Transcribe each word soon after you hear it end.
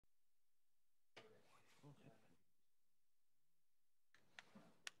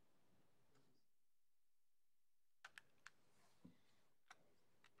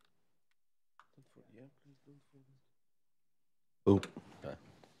Oop. Okay.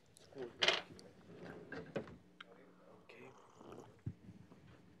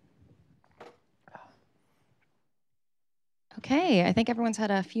 Okay, I think everyone's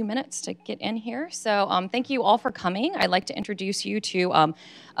had a few minutes to get in here. So thank you all for coming. I'd like to introduce you to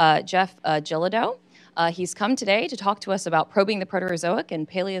Geoff Gilleaudeau. He's come today to talk to us about probing the Proterozoic and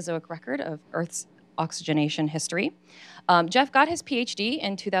Paleozoic record of Earth's oxygenation history. Geoff got his PhD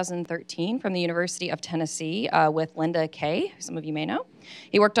in 2013 from the University of Tennessee with Linda Kay, who some of you may know.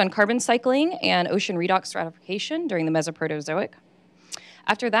 He worked on carbon cycling and ocean redox stratification during the Mesoproterozoic.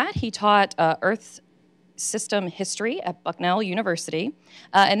 After that, he taught Earth's system history at Bucknell University,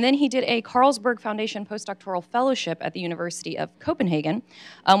 and then he did a Carlsberg Foundation postdoctoral fellowship at the University of Copenhagen,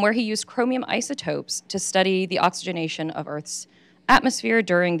 where he used chromium isotopes to study the oxygenation of Earth's atmosphere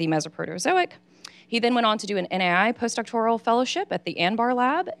during the Mesoproterozoic. He then went on to do an NAI postdoctoral fellowship at the ANBAR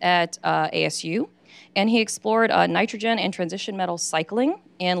lab at ASU, and he explored nitrogen and transition metal cycling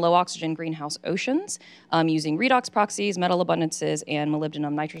in low oxygen greenhouse oceans using redox proxies, metal abundances, and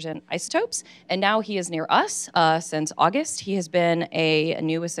molybdenum nitrogen isotopes. And now he is near us since August. He has been a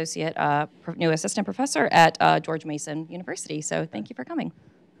new assistant professor at George Mason University. So thank you for coming.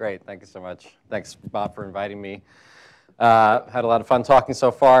 Great, thank you so much. Thanks, Bob, for inviting me. Had a lot of fun talking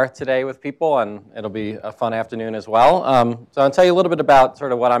so far today with people, and it'll be a fun afternoon as well. So I'll tell you a little bit about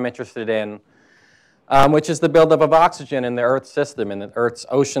sort of what I'm interested in, which is the buildup of oxygen in the Earth's system, in the Earth's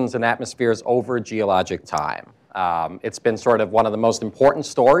oceans and atmospheres over geologic time. It's been sort of one of the most important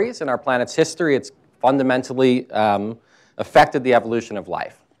stories in our planet's history. It's fundamentally affected the evolution of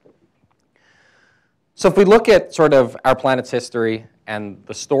life. So if we look at sort of our planet's history and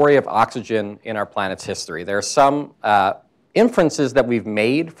the story of oxygen in our planet's history, there are some inferences that we've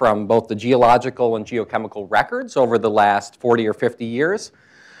made from both the geological and geochemical records over the last 40 or 50 years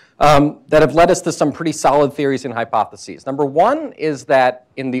that have led us to some pretty solid theories and hypotheses. Number one is that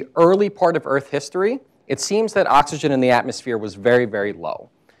in the early part of Earth history, it seems that oxygen in the atmosphere was very, very low.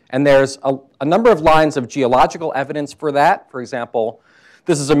 And there's a number of lines of geological evidence for that. For example,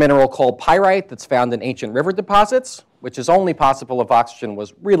 this is a mineral called pyrite that's found in ancient river deposits, which is only possible if oxygen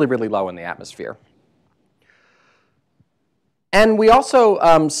was really, really low in the atmosphere. And we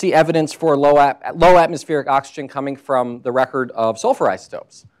also see evidence for low atmospheric oxygen coming from the record of sulfur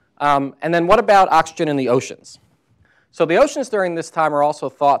isotopes. And then what about oxygen in the oceans? So the oceans during this time are also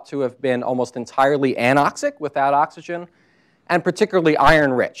thought to have been almost entirely anoxic, without oxygen, and particularly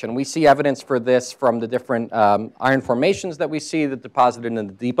iron-rich. And we see evidence for this from the different iron formations that we see that deposited in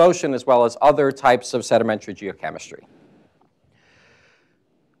the deep ocean, as well as other types of sedimentary geochemistry.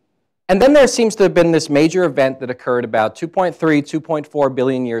 And then there seems to have been this major event that occurred about 2.3, 2.4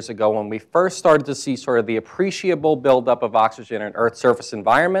 billion years ago when we first started to see sort of the appreciable buildup of oxygen in Earth's surface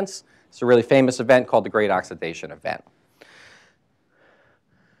environments. It's a really famous event called the Great Oxidation Event.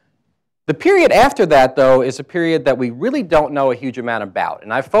 The period after that, though, is a period that we really don't know a huge amount about.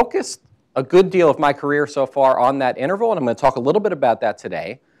 And I've focused a good deal of my career so far on that interval, and I'm going to talk a little bit about that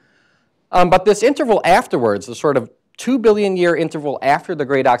today. But this interval afterwards, the sort of 2 billion year interval after the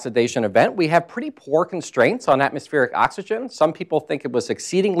Great Oxidation Event, we have pretty poor constraints on atmospheric oxygen. Some people think it was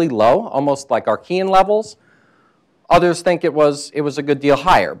exceedingly low, almost like Archean levels. Others think it was a good deal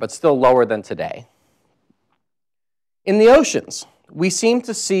higher, but still lower than today. In the oceans, we seem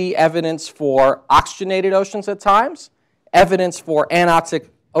to see evidence for oxygenated oceans at times, evidence for anoxic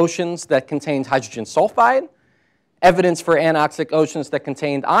oceans that contained hydrogen sulfide, evidence for anoxic oceans that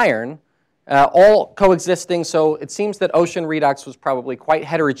contained iron, all coexisting. So it seems that ocean redox was probably quite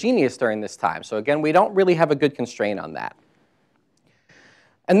heterogeneous during this time. So again, we don't really have a good constraint on that.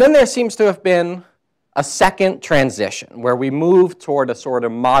 And then there seems to have been a second transition where we moved toward a sort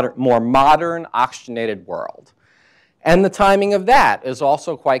of more modern oxygenated world. And the timing of that is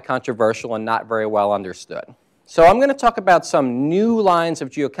also quite controversial and not very well understood. So I'm going to talk about some new lines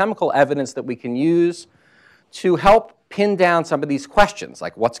of geochemical evidence that we can use to help pin down some of these questions,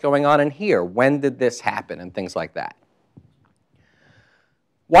 like what's going on in here, when did this happen, and things like that.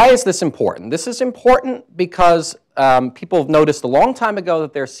 Why is this important? This is important because people have noticed a long time ago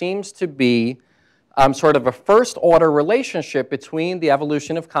that there seems to be sort of a first-order relationship between the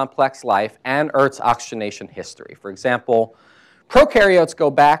evolution of complex life and Earth's oxygenation history. For example, prokaryotes go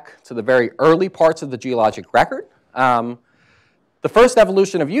back to the very early parts of the geologic record. The first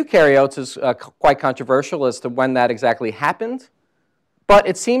evolution of eukaryotes is quite controversial as to when that exactly happened, but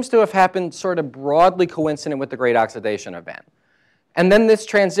it seems to have happened sort of broadly coincident with the Great Oxidation Event. And then this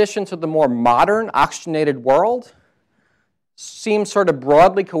transition to the more modern oxygenated world seems sort of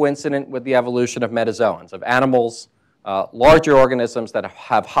broadly coincident with the evolution of metazoans, of animals, larger organisms that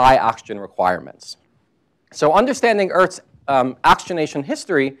have high oxygen requirements. So understanding Earth's oxygenation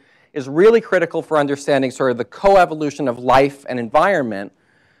history is really critical for understanding sort of the coevolution of life and environment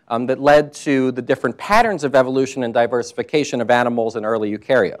that led to the different patterns of evolution and diversification of animals in early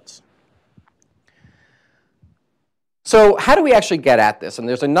eukaryotes. So how do we actually get at this? And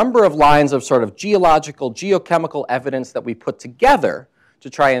there's a number of lines of sort of geological, geochemical evidence that we put together to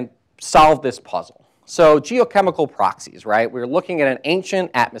try and solve this puzzle. So geochemical proxies, right? We're looking at an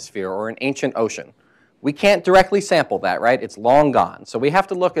ancient atmosphere or an ancient ocean. We can't directly sample that, right? It's long gone. So we have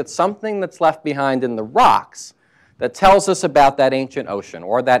to look at something that's left behind in the rocks that tells us about that ancient ocean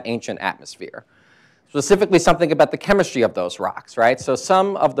or that ancient atmosphere. Specifically something about the chemistry of those rocks, right? So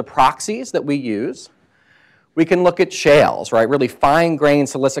some of the proxies that we use, we can look at shales, right? Really fine-grained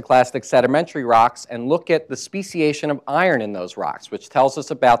siliciclastic sedimentary rocks and look at the speciation of iron in those rocks, which tells us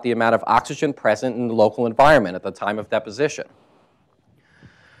about the amount of oxygen present in the local environment at the time of deposition.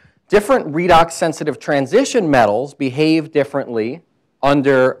 Different redox-sensitive transition metals behave differently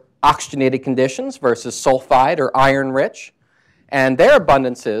under oxygenated conditions versus sulfide or iron-rich, and their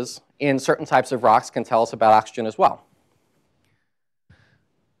abundances in certain types of rocks can tell us about oxygen as well.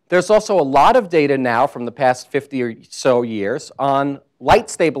 There's also a lot of data now from the past 50 or so years on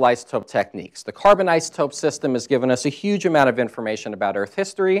light-stable isotope techniques. The carbon isotope system has given us a huge amount of information about Earth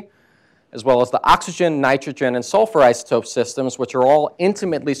history, as well as the oxygen, nitrogen, and sulfur isotope systems, which are all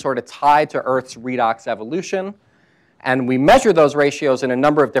intimately sort of tied to Earth's redox evolution. And we measure those ratios in a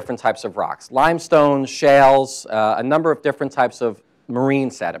number of different types of rocks: limestone, shales, a number of different types of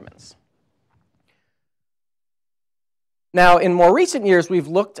marine sediments. Now, in more recent years, we've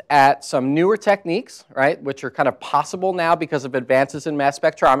looked at some newer techniques, right, which are kind of possible now because of advances in mass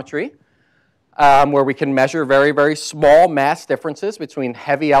spectrometry, where we can measure very, very small mass differences between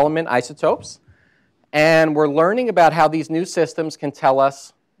heavy element isotopes. And we're learning about how these new systems can tell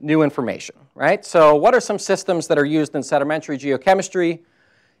us new information, right? So what are some systems that are used in sedimentary geochemistry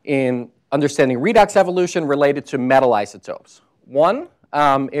in understanding redox evolution related to metal isotopes? One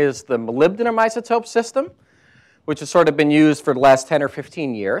is the molybdenum isotope system, which has sort of been used for the last 10 or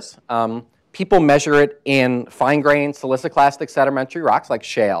 15 years. People measure it in fine-grained siliciclastic sedimentary rocks like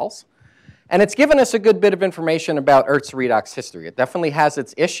shales. And it's given us a good bit of information about Earth's redox history. It definitely has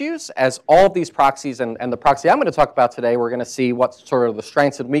its issues, as all of these proxies, and the proxy I'm going to talk about today, we're going to see what's sort of the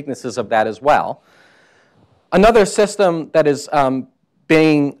strengths and weaknesses of that as well. Another system that is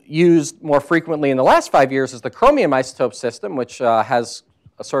being used more frequently in the last 5 years is the chromium isotope system, which has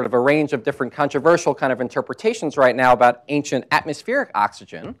a sort of a range of different controversial kind of interpretations right now about ancient atmospheric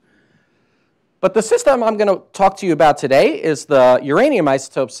oxygen. But the system I'm going to talk to you about today is the uranium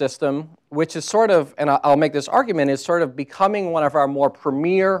isotope system, which is sort of, and I'll make this argument, is sort of becoming one of our more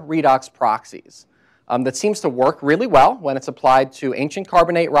premier redox proxies that seems to work really well when it's applied to ancient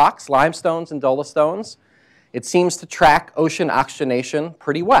carbonate rocks, limestones, and dolostones. It seems to track ocean oxygenation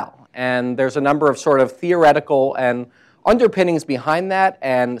pretty well. And there's a number of sort of theoretical and underpinnings behind that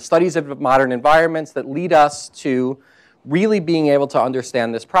and studies of modern environments that lead us to really being able to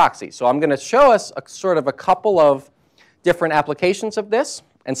understand this proxy. So I'm going to show us a sort of a couple of different applications of this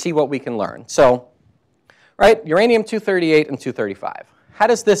and see what we can learn. So, right, uranium-238 and 235. How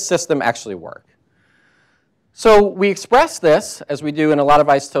does this system actually work? So we express this, as we do in a lot of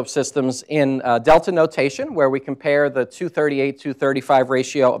isotope systems, in delta notation, where we compare the 238-235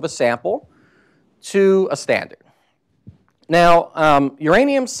 ratio of a sample to a standard. Now,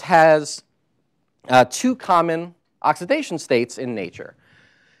 uranium has two common oxidation states in nature.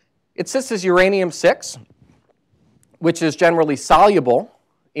 It sits as uranium-6, which is generally soluble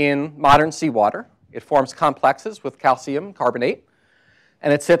in modern seawater. It forms complexes with calcium carbonate,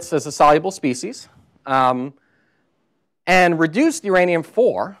 and it sits as a soluble species. And reduced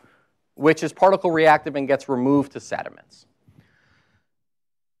uranium-4, which is particle reactive and gets removed to sediments.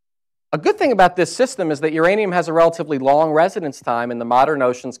 A good thing about this system is that uranium has a relatively long residence time in the modern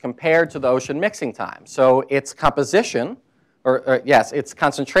oceans compared to the ocean mixing time. So its composition, its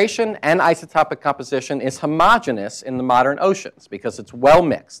concentration and isotopic composition is homogeneous in the modern oceans because it's well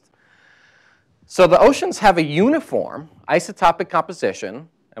mixed. So the oceans have a uniform isotopic composition,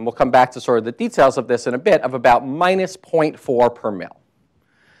 and we'll come back to sort of the details of this in a bit, of about minus 0.4 per mil.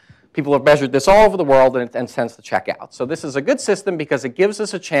 People have measured this all over the world, and it tends to check out. So this is a good system because it gives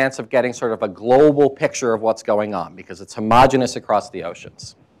us a chance of getting sort of a global picture of what's going on because it's homogeneous across the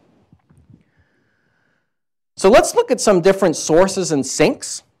oceans. So let's look at some different sources and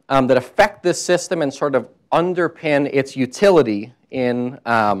sinks that affect this system and sort of underpin its utility in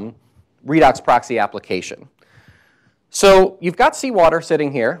redox proxy application. So you've got seawater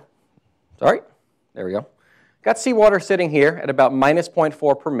sitting here. Sorry, there we go. Got seawater sitting here at about minus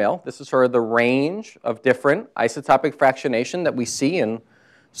 0.4 per mil. This is sort of the range of different isotopic fractionation that we see in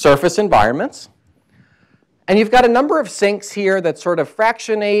surface environments. And you've got a number of sinks here that sort of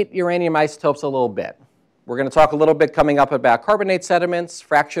fractionate uranium isotopes a little bit. We're going to talk a little bit coming up about carbonate sediments,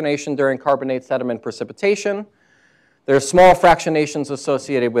 fractionation during carbonate sediment precipitation. There's small fractionations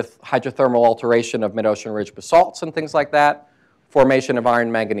associated with hydrothermal alteration of mid-ocean ridge basalts and things like that, formation of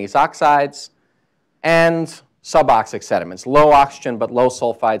iron manganese oxides, and suboxic sediments, low oxygen but low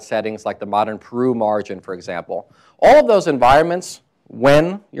sulfide settings like the modern Peru margin, for example. All of those environments,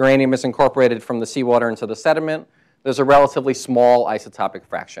 when uranium is incorporated from the seawater into the sediment, there's a relatively small isotopic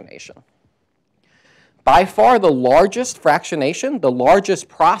fractionation. By far the largest fractionation, the largest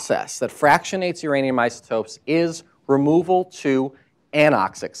process that fractionates uranium isotopes is removal to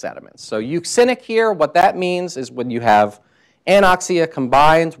anoxic sediments. So euxinic here, what that means is when you have anoxia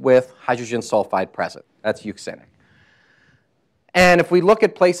combined with hydrogen sulfide present. That's euxinic. And if we look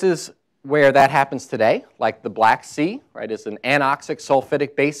at places where that happens today, like the Black Sea, right, is an anoxic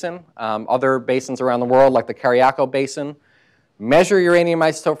sulfidic basin. Other basins around the world, like the Cariaco Basin, measure uranium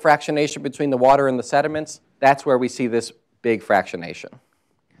isotope fractionation between the water and the sediments. That's where we see this big fractionation.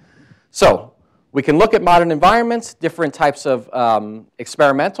 So we can look at modern environments, different types of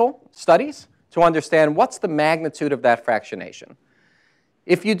experimental studies, to understand what's the magnitude of that fractionation.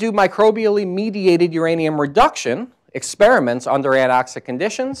 If you do microbially mediated uranium reduction experiments under anoxic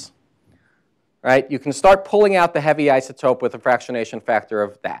conditions, right, you can start pulling out the heavy isotope with a fractionation factor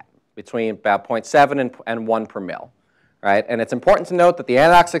of that, between about 0.7 and 1 per mil. Right? And it's important to note that the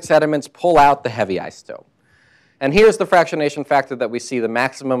anoxic sediments pull out the heavy isotope. And here's the fractionation factor that we see the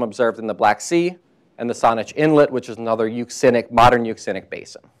maximum observed in the Black Sea and the Saanich Inlet, which is another euxinic, modern euxinic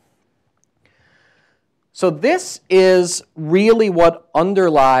basin. So this is really what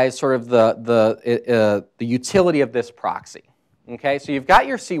underlies sort of the utility of this proxy. Okay? So you've got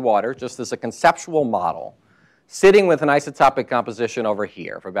your seawater, just as a conceptual model, sitting with an isotopic composition over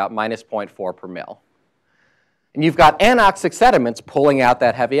here of about minus 0.4 per mil. And you've got anoxic sediments pulling out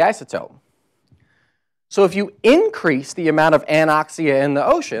that heavy isotope. So if you increase the amount of anoxia in the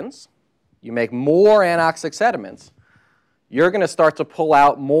oceans, you make more anoxic sediments, you're going to start to pull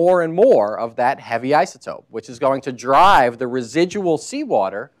out more and more of that heavy isotope, which is going to drive the residual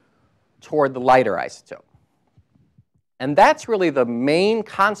seawater toward the lighter isotope. And that's really the main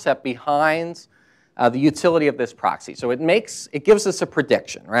concept behind the utility of this proxy. So it gives us a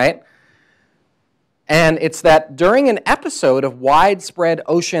prediction, right? And it's that during an episode of widespread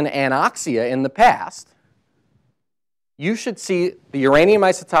ocean anoxia in the past, you should see the uranium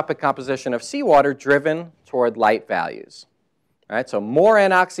isotopic composition of seawater driven toward light values. All right, so more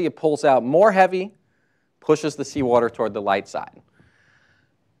anoxia pulls out more heavy, pushes the seawater toward the light side.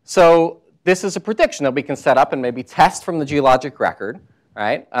 So this is a prediction that we can set up and maybe test from the geologic record,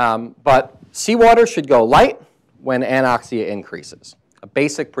 right? But seawater should go light when anoxia increases. A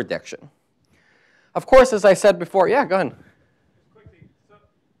basic prediction. Of course, as I said before, yeah, go ahead. Just quickly, so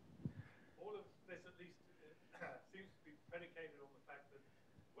all of this at least seems to be predicated on the fact that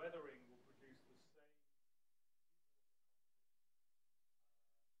weathering will produce the same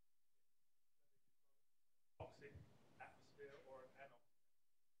toxic atmosphere or an anoxic.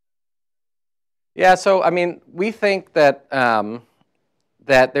 Yeah, so I mean, we think that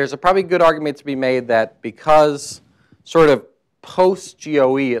that there's a probably good argument to be made that because sort of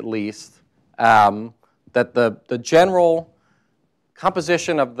post-GOE at least, that the general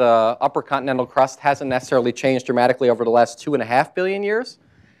composition of the upper continental crust hasn't necessarily changed dramatically over the last 2.5 billion years,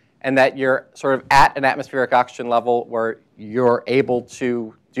 and that you're sort of at an atmospheric oxygen level where you're able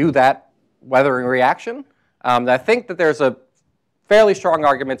to do that weathering reaction. I think that there's a fairly strong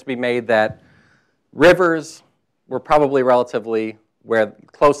argument to be made that rivers were probably relatively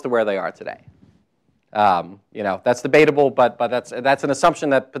close to where they are today. You know, that's debatable, but that's an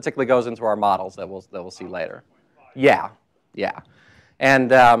assumption that particularly goes into our models that we'll see later. Yeah, yeah.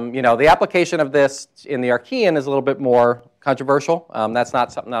 And you know, the application of this in the Archean is a little bit more controversial. That's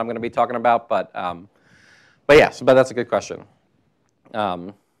not something that I'm going to be talking about, but yes, but that's a good question.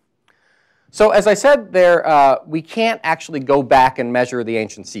 So as I said there, we can't actually go back and measure the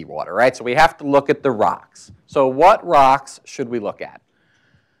ancient seawater, right? So we have to look at the rocks. So what rocks should we look at?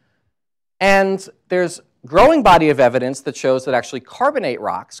 And there's growing body of evidence that shows that actually carbonate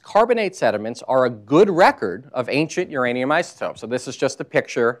rocks, carbonate sediments, are a good record of ancient uranium isotopes. So this is just a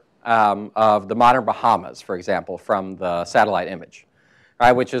picture of the modern Bahamas, for example, from the satellite image,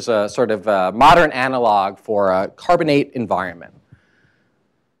 right, which is a sort of modern analog for a carbonate environment.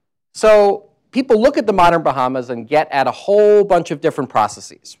 So people look at the modern Bahamas and get at a whole bunch of different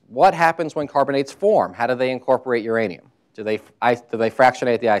processes. What happens when carbonates form? How do they incorporate uranium? Do they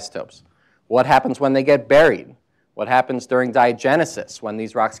fractionate the isotopes? What happens when they get buried? What happens during diagenesis when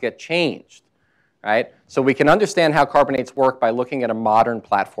these rocks get changed? Right? So we can understand how carbonates work by looking at a modern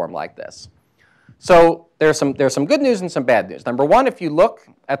platform like this. So there's some good news and some bad news. Number one, if you look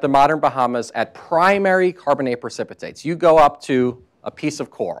at the modern Bahamas at primary carbonate precipitates, you go up to a piece of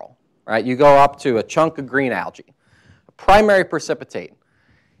coral, right? You go up to a chunk of green algae, a primary precipitate.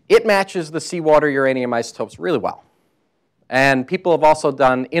 It matches the seawater uranium isotopes really well. And people have also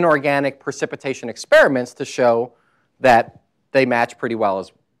done inorganic precipitation experiments to show that they match pretty well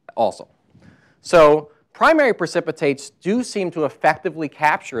as also. So primary precipitates do seem to effectively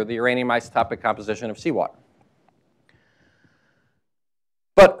capture the uranium isotopic composition of seawater.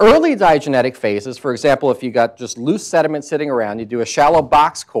 But early diagenetic phases, for example, if you got just loose sediment sitting around, you do a shallow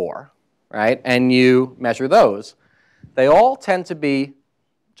box core, right, and you measure those, they all tend to be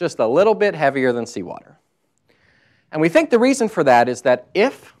just a little bit heavier than seawater. And we think the reason for that is that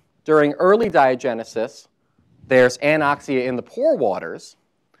if during early diagenesis there's anoxia in the pore waters,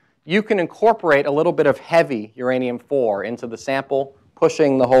 you can incorporate a little bit of heavy uranium-4 into the sample,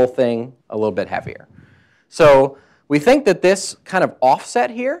 pushing the whole thing a little bit heavier. So we think that this kind of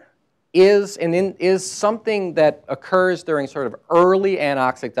offset here is something that occurs during sort of early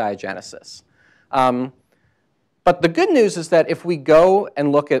anoxic diagenesis. But the good news is that if we go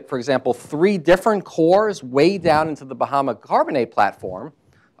and look at, for example, 3 different cores way down into the Bahama carbonate platform,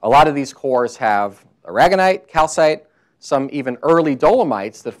 a lot of these cores have aragonite, calcite, some even early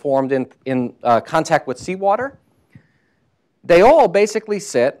dolomites that formed in contact with seawater. They all basically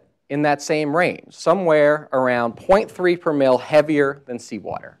sit in that same range, somewhere around 0.3 per mil heavier than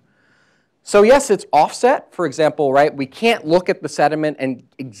seawater. So yes, it's offset. For example, right, we can't look at the sediment and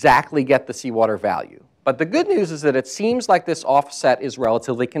exactly get the seawater value. But the good news is that it seems like this offset is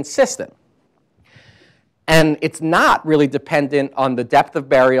relatively consistent. And it's not really dependent on the depth of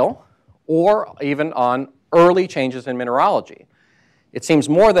burial or even on early changes in mineralogy. It seems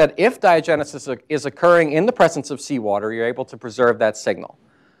more that if diagenesis is occurring in the presence of seawater, you're able to preserve that signal.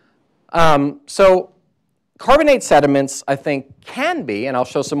 So carbonate sediments, I think, can be, and I'll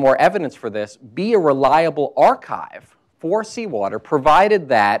show some more evidence for this, be a reliable archive for seawater, provided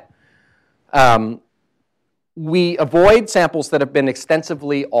that we avoid samples that have been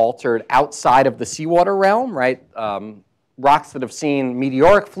extensively altered outside of the seawater realm, right? Rocks that have seen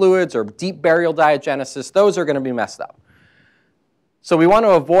meteoric fluids or deep burial diagenesis, those are going to be messed up. So we want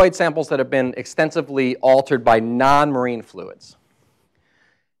to avoid samples that have been extensively altered by non-marine fluids.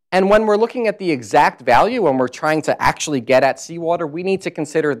 And when we're looking at the exact value, when we're trying to actually get at seawater, we need to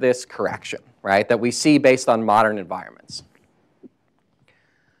consider this correction, right, that we see based on modern environments.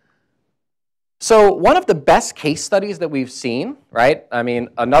 So one of the best case studies that we've seen, right, I mean,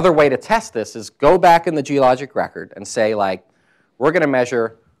 another way to test this is go back in the geologic record and say, like, we're going to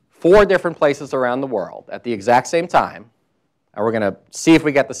measure 4 different places around the world at the exact same time, and we're going to see if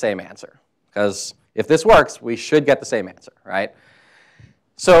we get the same answer. Because if this works, we should get the same answer, right?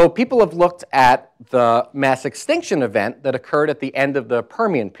 So people have looked at the mass extinction event that occurred at the end of the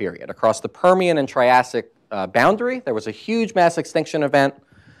Permian period. Across the Permian and Triassic boundary, there was a huge mass extinction event.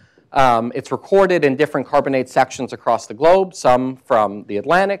 It's recorded in different carbonate sections across the globe, some from the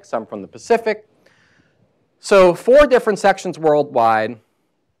Atlantic, some from the Pacific. So 4 different sections worldwide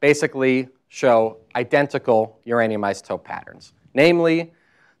basically show identical uranium isotope patterns, namely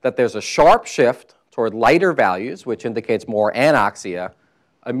that there's a sharp shift toward lighter values, which indicates more anoxia,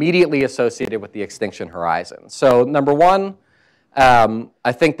 immediately associated with the extinction horizon. So number one,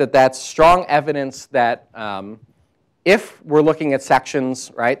 I think that that's strong evidence that if we're looking at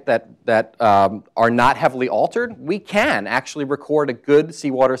sections, right, that are not heavily altered, we can actually record a good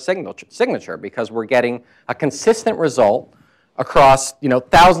seawater signature because we're getting a consistent result across,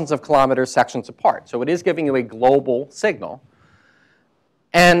 thousands of kilometers sections apart. So it is giving you a global signal.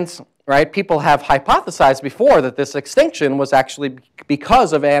 And right, people have hypothesized before that this extinction was actually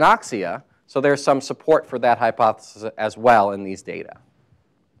because of anoxia. So there's some support for that hypothesis as well in these data.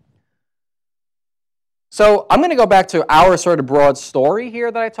 So I'm going to go back to our sort of broad story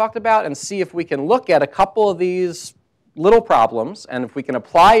here that I talked about and see if we can look at a couple of these little problems and if we can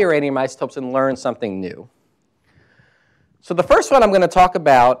apply uranium isotopes and learn something new. So the first one I'm going to talk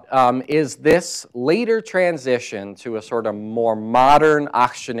about is this later transition to a sort of more modern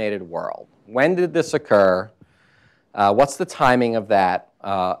oxygenated world. When did this occur? What's the timing of that?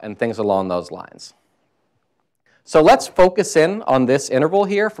 And things along those lines. So let's focus in on this interval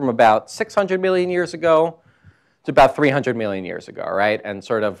here from about 600 million years ago to about 300 million years ago, right? And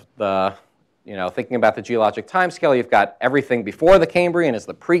sort of the thinking about the geologic timescale, you've got everything before the Cambrian is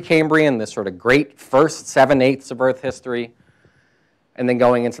the Precambrian, this sort of great first 7/8 of Earth history, and then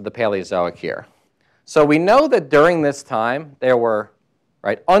going into the Paleozoic here. So we know that during this time, there were,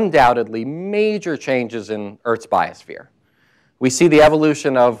 undoubtedly major changes in Earth's biosphere. We see the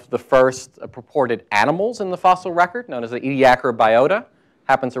evolution of the first purported animals in the fossil record, known as the Ediacara biota,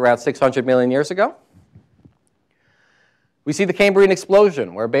 happens around 600 million years ago. We see the Cambrian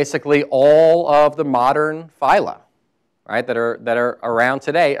explosion, where basically all of the modern phyla, that are around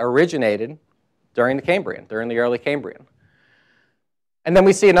today originated during the Cambrian, during the early Cambrian. And then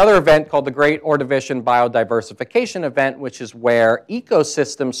we see another event called the Great Ordovician Biodiversification event, which is where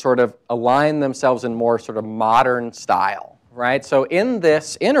ecosystems sort of align themselves in more sort of modern style, So in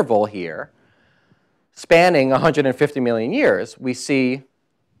this interval here, spanning 150 million years, we see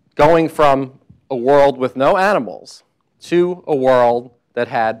going from a world with no animals to a world that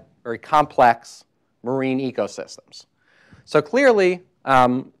had very complex marine ecosystems. So clearly,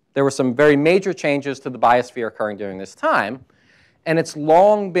 there were some very major changes to the biosphere occurring during this time, and it's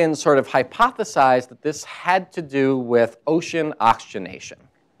long been sort of hypothesized that this had to do with ocean oxygenation,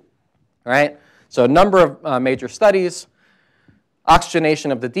 So a number of major studies,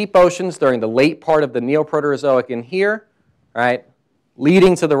 oxygenation of the deep oceans during the late part of the Neoproterozoic in here,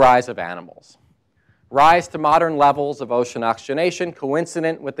 leading to the rise of animals. Rise to modern levels of ocean oxygenation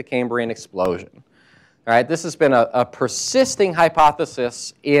coincident with the Cambrian explosion. This has been a persisting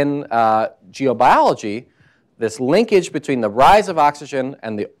hypothesis in geobiology, this linkage between the rise of oxygen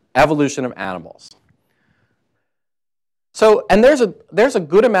and the evolution of animals. So, and there's a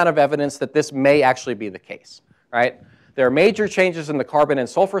good amount of evidence that this may actually be the case, There are major changes in the carbon and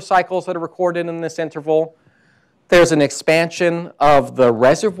sulfur cycles that are recorded in this interval. There's an expansion of the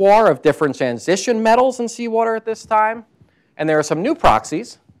reservoir of different transition metals in seawater at this time. And there are some new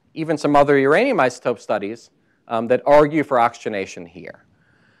proxies, even some other uranium isotope studies, that argue for oxygenation here.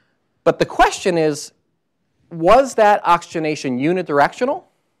 But the question is, was that oxygenation unidirectional?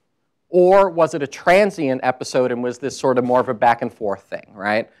 Or was it a transient episode and was this sort of more of a back and forth thing,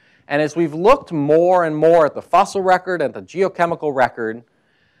 And as we've looked more and more at the fossil record and the geochemical record,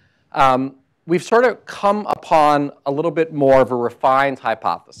 we've sort of come upon a little bit more of a refined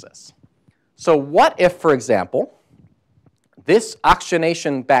hypothesis. So what if, for example, this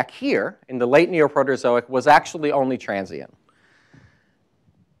oxygenation back here in the late Neoproterozoic was actually only transient?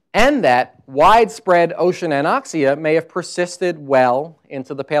 And that widespread ocean anoxia may have persisted well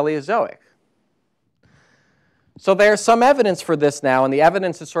into the Paleozoic. So there's some evidence for this now, and the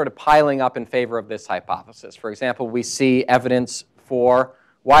evidence is sort of piling up in favor of this hypothesis. For example, we see evidence for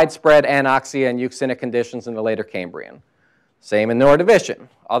widespread anoxia and euxinic conditions in the later Cambrian. Same in the Ordovician.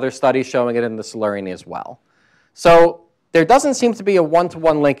 Other studies showing it in the Silurian as well. So there doesn't seem to be a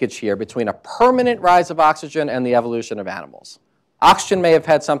one-to-one linkage here between a permanent rise of oxygen and the evolution of animals. Oxygen may have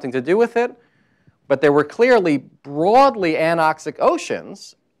had something to do with it, but there were clearly broadly anoxic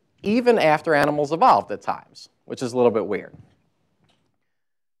oceans even after animals evolved at times, which is a little bit weird.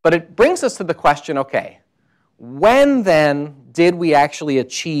 But it brings us to the question, okay, when then did we actually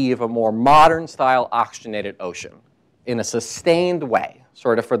achieve a more modern style oxygenated ocean in a sustained way,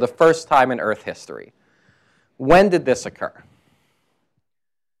 sort of for the first time in Earth history? When did this occur?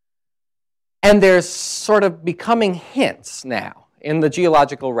 And there's sort of becoming hints now in the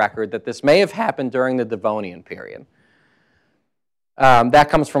geological record that this may have happened during the Devonian period. That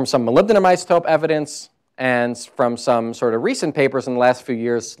comes from some molybdenum isotope evidence and from some sort of recent papers in the last few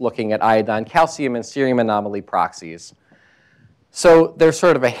years looking at iodine, calcium, and cerium anomaly proxies. So there's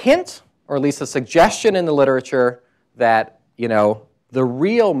sort of a hint, or at least a suggestion in the literature, that the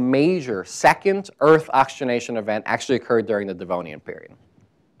real major second Earth oxygenation event actually occurred during the Devonian period.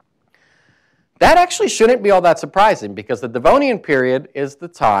 That actually shouldn't be all that surprising because the Devonian period is the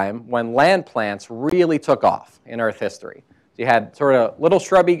time when land plants really took off in Earth history. You had sort of little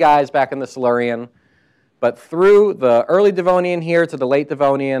shrubby guys back in the Silurian, but through the early Devonian here to the late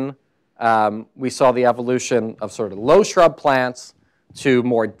Devonian, we saw the evolution of sort of low shrub plants to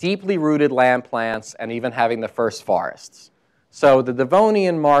more deeply rooted land plants and even having the first forests. So the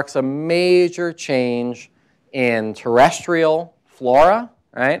Devonian marks a major change in terrestrial flora,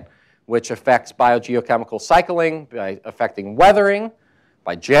 which affects biogeochemical cycling by affecting weathering,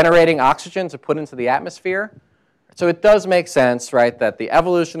 by generating oxygen to put into the atmosphere. So it does make sense, that the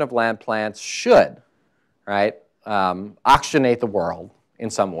evolution of land plants should, oxygenate the world in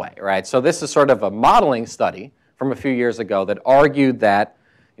some way, So this is sort of a modeling study from a few years ago that argued that,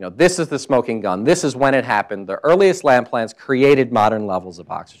 this is the smoking gun. This is when it happened. The earliest land plants created modern levels of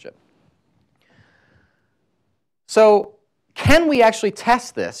oxygen. So can we actually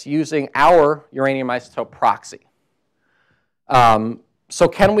test this using our uranium isotope proxy? So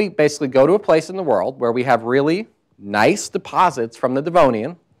can we basically go to a place in the world where we have really nice deposits from the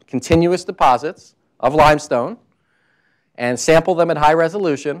Devonian, continuous deposits of limestone, and sample them at high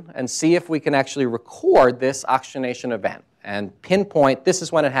resolution and see if we can actually record this oxygenation event and pinpoint this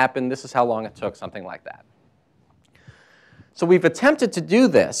is when it happened, this is how long it took, something like that. So we've attempted to do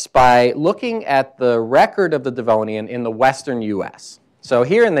this by looking at the record of the Devonian in the western US. So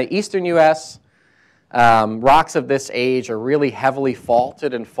here in the eastern US, rocks of this age are really heavily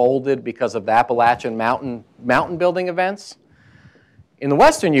faulted and folded because of the Appalachian mountain building events. In the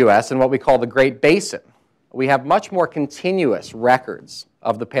western US, in what we call the Great Basin, we have much more continuous records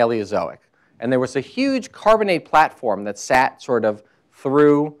of the Paleozoic. And there was a huge carbonate platform that sat sort of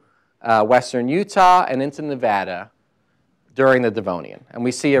through western Utah and into Nevada during the Devonian. And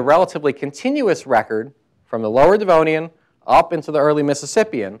we see a relatively continuous record from the lower Devonian up into the early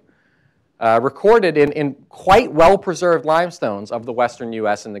Mississippian, recorded in quite well-preserved limestones of the western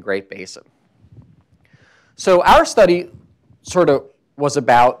US and the Great Basin. So our study sort of was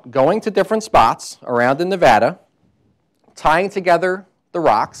about going to different spots around in Nevada, tying together the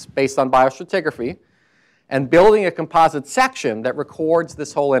rocks based on biostratigraphy, and building a composite section that records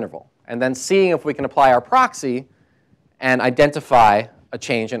this whole interval, and then seeing if we can apply our proxy and identify a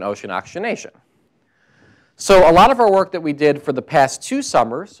change in ocean oxygenation. So a lot of our work that we did for the past 2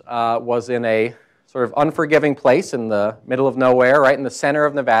 summers was in a sort of unforgiving place in the middle of nowhere, right in the center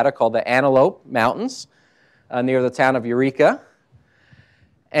of Nevada, called the Antelope Mountains, near the town of Eureka.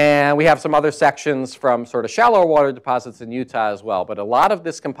 And we have some other sections from sort of shallower water deposits in Utah as well. But a lot of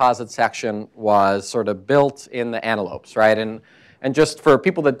this composite section was sort of built in the Antelopes, right? And just for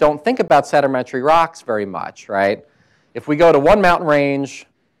people that don't think about sedimentary rocks very much, right? If we go to one mountain range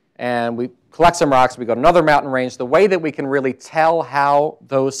and we collect some rocks, we go to another mountain range, the way that we can really tell how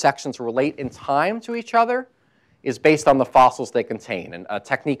those sections relate in time to each other is based on the fossils they contain, and a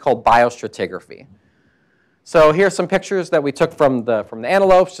technique called biostratigraphy. So here's some pictures that we took from the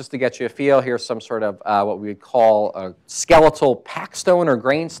antelopes, just to get you a feel. Here's some sort of what we would call a skeletal packstone or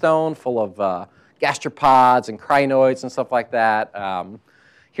grainstone full of gastropods and crinoids and stuff like that.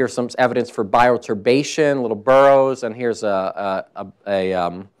 Here's some evidence for bioturbation, little burrows, and here's a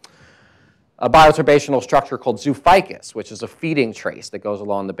bioturbational structure called zoophycus, which is a feeding trace that goes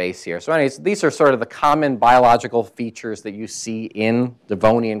along the base here. So anyways, these are sort of the common biological features that you see in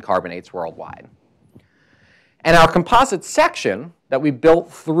Devonian carbonates worldwide. And our composite section that we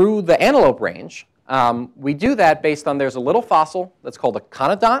built through the Antelope Range, we do that based on there's a little fossil that's called a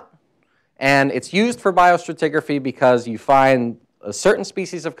conodont, and it's used for biostratigraphy because you find a certain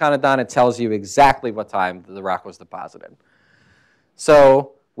species of conodont, it tells you exactly what time the rock was deposited.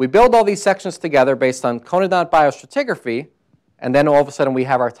 So we build all these sections together based on conodont biostratigraphy, and then all of a sudden we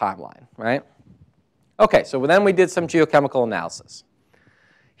have our timeline, right? Okay, so then we did some geochemical analysis.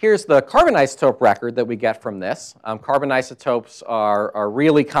 Here's the carbon isotope record that we get from this. Carbon isotopes are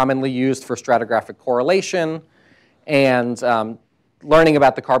really commonly used for stratigraphic correlation and learning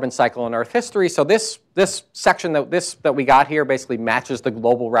about the carbon cycle in Earth history. So this section that we got here basically matches the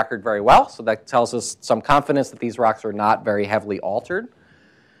global record very well. So that tells us some confidence that these rocks are not very heavily altered.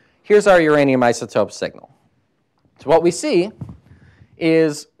 Here's our uranium isotope signal. So what we see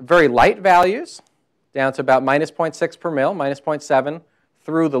is very light values, down to about minus 0.6 per mil, minus 0.7,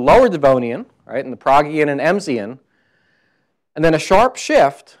 through the lower Devonian, right, and the Proggian and Emsian, and then a sharp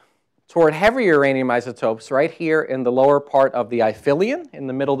shift toward heavier uranium isotopes right here in the lower part of the Iphilian, in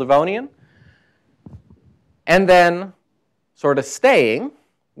the middle Devonian, and then sort of staying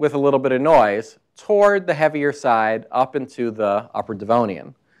with a little bit of noise toward the heavier side up into the upper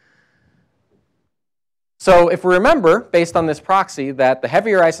Devonian. So if we remember, based on this proxy, that the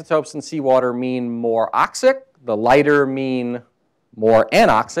heavier isotopes in seawater mean more oxic, the lighter mean more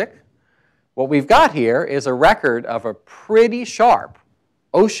anoxic, what we've got here is a record of a pretty sharp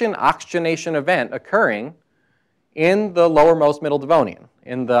ocean oxygenation event occurring in the lowermost middle Devonian,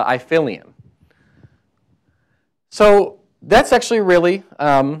 in the Iphilian. So that's actually really,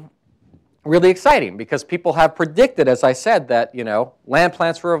 really exciting because people have predicted, as I said, that land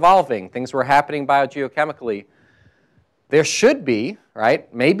plants were evolving, things were happening biogeochemically. There should be,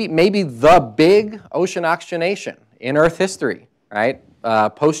 right, maybe the big ocean oxygenation in Earth history, right,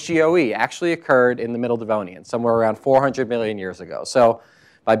 post-GOE actually occurred in the Middle Devonian, somewhere around 400 million years ago. So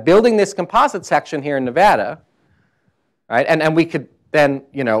by building this composite section here in Nevada, right, and we could then,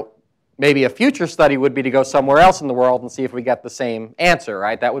 maybe a future study would be to go somewhere else in the world and see if we get the same answer,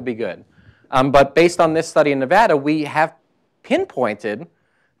 right? That would be good. But based on this study in Nevada, we have pinpointed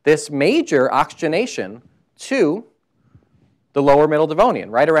this major oxygenation to the lower middle Devonian,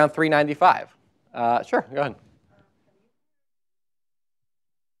 right around 395. Sure, go ahead.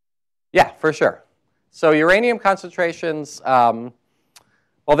 Yeah, for sure. So uranium concentrations, well,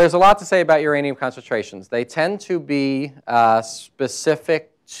 there's a lot to say about uranium concentrations. They tend to be specific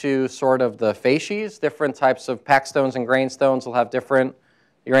to sort of the facies. Different types of packstones and grainstones will have different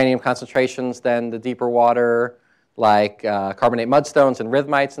uranium concentrations than the deeper water, like carbonate mudstones and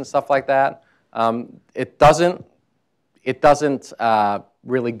rhythmites and stuff like that. It doesn't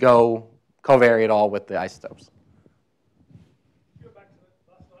really go covary at all with the isotopes. Go back to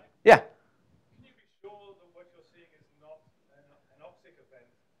the last slide. Yeah. Can you be sure that what you're seeing is not an oxic event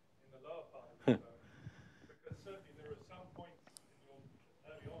in the lower part of the zone? Because certainly there are some points in your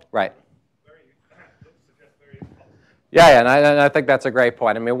early on Right. that suggest very impossible. Yeah, and I think that's a great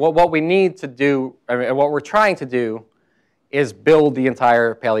point. I mean, what we need to do, what we're trying to do is build the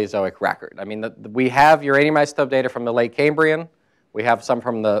entire Paleozoic record. I mean, we have uranium isotope data from the late Cambrian. We have some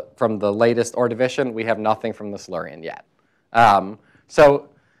from the latest Ordovician. We have nothing from the Silurian yet. So,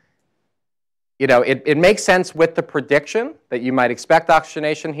 you know, it makes sense with the prediction that you might expect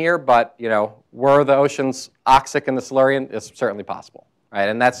oxygenation here, but, you know, were the oceans oxic in the Silurian? It's certainly possible, right?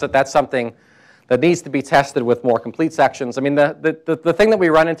 And that's something that needs to be tested with more complete sections. I mean, the thing that we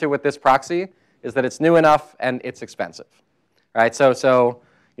run into with this proxy is that it's new enough and it's expensive, right? So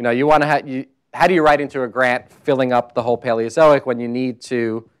you know, you want to how do you write into a grant filling up the whole Paleozoic when you need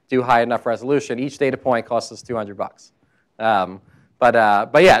to do high enough resolution? Each data point costs us $200.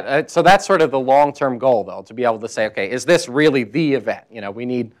 But yeah, so that's sort of the long-term goal, though, to be able to say, okay, is this really the event? You know, we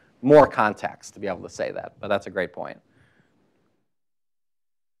need more context to be able to say that. But that's a great point.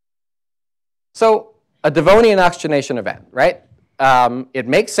 So a Devonian oxygenation event, right? It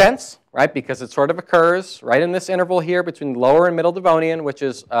makes sense, right, because it sort of occurs right in this interval here between lower and middle Devonian, which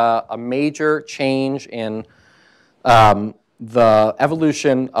is a major change in the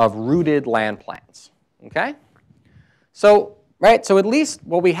evolution of rooted land plants, okay? So, right, so at least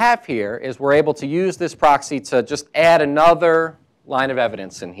what we have here is we're able to use this proxy to just add another line of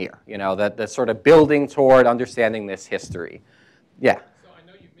evidence in here, you know, that's sort of building toward understanding this history. Yeah?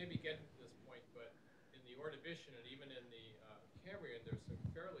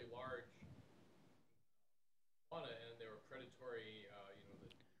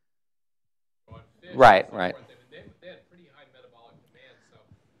 Right, right. They had pretty high metabolic demand.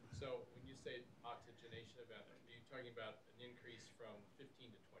 So when you say oxygenation event, are you talking about an increase from 15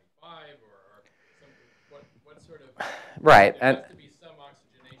 to 25 or something? What sort of? Right. There has to be some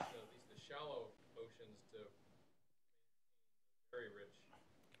oxygenation, at least the shallow oceans, to very rich.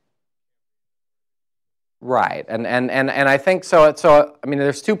 Right, and I think so. I mean,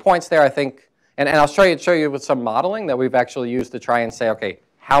 there's 2 points there. I think, and I'll show you with some modeling that we've actually used to try and say, okay,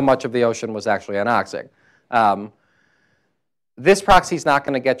 how much of the ocean was actually anoxic. This proxy is not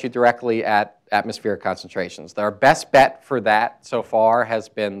going to get you directly at atmospheric concentrations. Our best bet for that so far has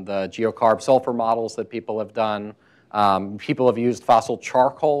been the geocarb sulfur models that people have done. People have used fossil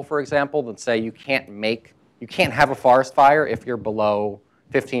charcoal, for example, that say you can't have a forest fire if you're below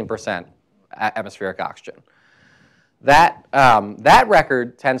 15% atmospheric oxygen. That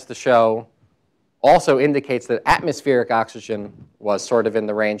record tends to show also indicates that atmospheric oxygen was sort of in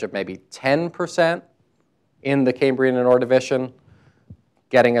the range of maybe 10% in the Cambrian and Ordovician,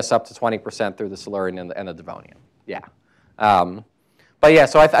 getting us up to 20% through the Silurian and the Devonian. Yeah. But yeah,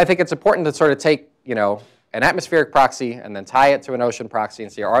 so I think it's important to sort of take, you know, an atmospheric proxy and then tie it to an ocean proxy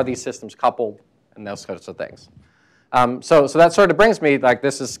and see, are these systems coupled and those sorts of things. So that sort of brings me, like,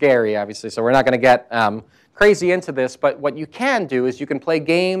 this is scary, obviously, so we're not going to get crazy into this, but what you can do is you can play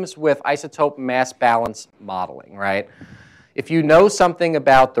games with isotope mass balance modeling, right? If you know something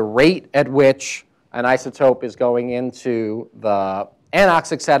about the rate at which an isotope is going into the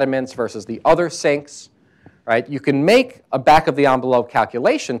anoxic sediments versus the other sinks, right, you can make a back-of-the-envelope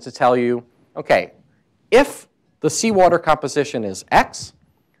calculation to tell you, okay, if the seawater composition is X,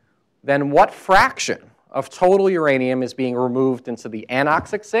 then what fraction of total uranium is being removed into the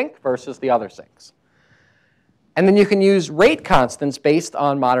anoxic sink versus the other sinks? And then you can use rate constants based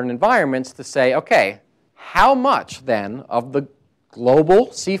on modern environments to say, okay, how much then of the global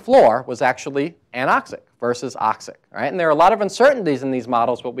seafloor was actually anoxic versus oxic, right? And there are a lot of uncertainties in these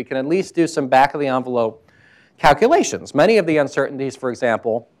models, but we can at least do some back-of-the-envelope calculations. Many of the uncertainties, for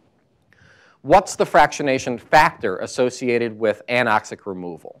example, what's the fractionation factor associated with anoxic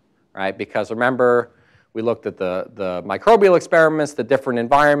removal, right? Because remember, we looked at the microbial experiments, the different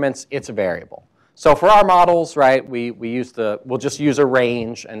environments, it's a variable. So for our models, right, we'll just use a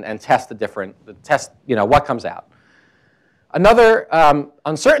range and test you know, what comes out. Another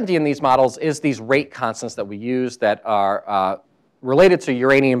uncertainty in these models is these rate constants that we use that are related to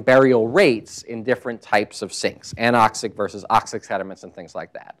uranium burial rates in different types of sinks, anoxic versus oxic sediments and things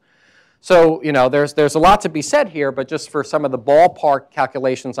like that. So, you know, there's a lot to be said here, but just for some of the ballpark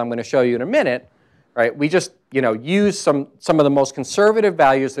calculations I'm going to show you in a minute, right, we just, you know, use some of the most conservative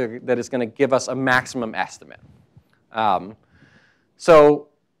values that is going to give us a maximum estimate. So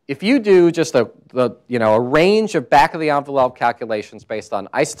if you do just a range of back-of-the-envelope calculations based on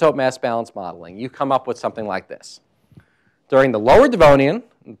isotope mass balance modeling, you come up with something like this. During the lower Devonian,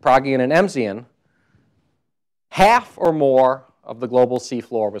 Progean and Emsian, half or more of the global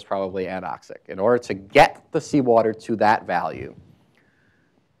seafloor was probably anoxic in order to get the seawater to that value.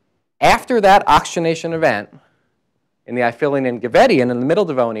 After that oxygenation event, in the Iphilian and Gilleaudean, in the middle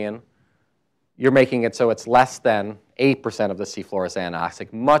Devonian, you're making it so it's less than 8% of the seafloor is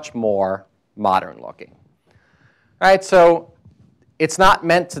anoxic, much more modern looking. All right, so it's not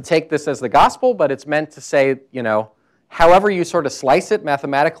meant to take this as the gospel, but it's meant to say, you know, however you sort of slice it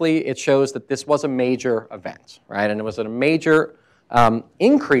mathematically, it shows that this was a major event, right? And it was a major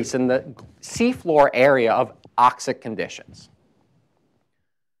increase in the seafloor area of oxic conditions.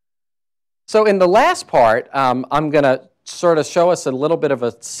 So in the last part, I'm going to sort of show us a little bit of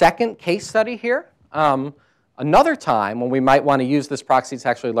a second case study here. Another time when we might want to use this proxy to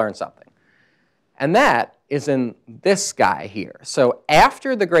actually learn something. And that is in this guy here. So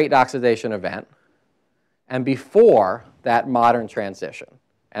after the Great Oxidation event and before that modern transition.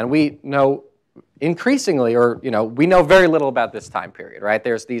 And we know increasingly, or you know, we know very little about this time period, right?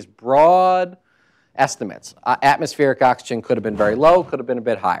 There's these broad estimates. Atmospheric oxygen could have been very low, could have been a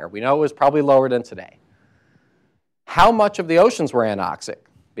bit higher. We know it was probably lower than today. How much of the oceans were anoxic?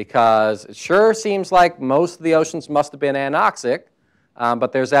 Because it sure seems like most of the oceans must have been anoxic,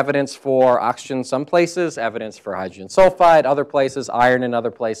 but there's evidence for oxygen in some places, evidence for hydrogen sulfide, other places, iron in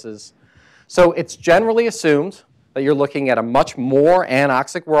other places. So it's generally assumed that you're looking at a much more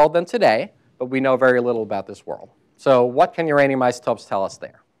anoxic world than today, but we know very little about this world. So what can uranium isotopes tell us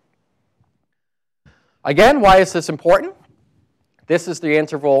there? Again, why is this important? This is the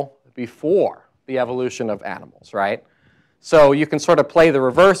interval before the evolution of animals, right? So you can sort of play the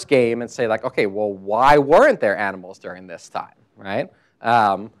reverse game and say like, okay, well, why weren't there animals during this time, right?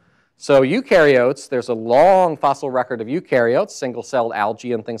 So eukaryotes, there's a long fossil record of eukaryotes, single-celled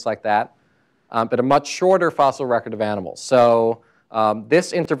algae and things like that, but a much shorter fossil record of animals. So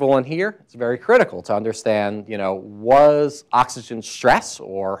this interval in here, it's very critical to understand, you know, was oxygen stress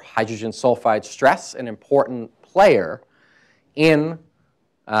or hydrogen sulfide stress an important player in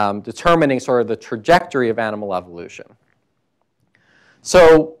determining sort of the trajectory of animal evolution.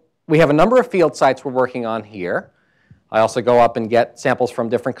 So we have a number of field sites we're working on here. I also go up and get samples from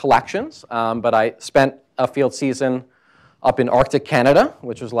different collections, but I spent a field season up in Arctic Canada,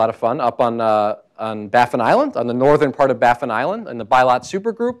 which was a lot of fun, up on Baffin Island, on the northern part of Baffin Island, in the Bilat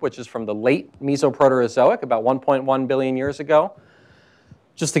supergroup, which is from the late Mesoproterozoic, about 1.1 billion years ago.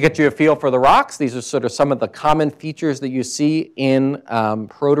 Just to get you a feel for the rocks, these are sort of some of the common features that you see in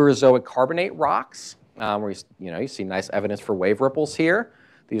Proterozoic carbonate rocks, where you see nice evidence for wave ripples here.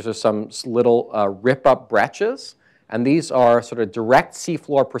 These are some little rip-up breccias. And these are sort of direct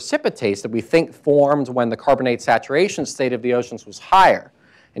seafloor precipitates that we think formed when the carbonate saturation state of the oceans was higher.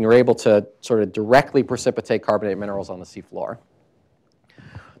 And you're able to sort of directly precipitate carbonate minerals on the seafloor.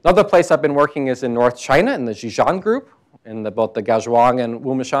 Another place I've been working is in North China in the Zhejiang group, in both the Gaozhuang and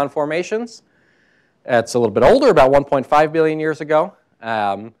Wumishan formations. It's a little bit older, about 1.5 billion years ago.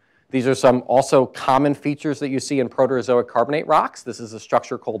 These are some also common features that you see in Proterozoic carbonate rocks. This is a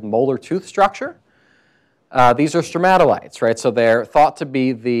structure called molar tooth structure. These are stromatolites, right? So they're thought to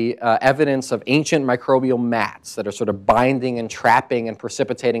be the evidence of ancient microbial mats that are sort of binding and trapping and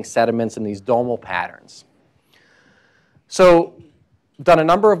precipitating sediments in these domal patterns. So done a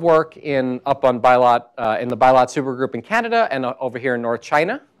number of work up on Bilat, in the Bilat supergroup in Canada and over here in North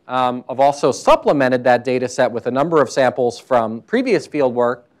China. I've also supplemented that data set with a number of samples from previous field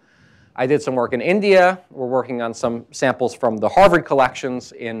work. I did some work in India. We're working on some samples from the Harvard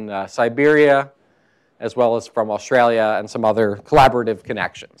collections in Siberia, as well as from Australia and some other collaborative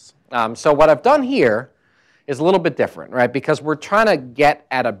connections. So what I've done here is a little bit different, right? Because we're trying to get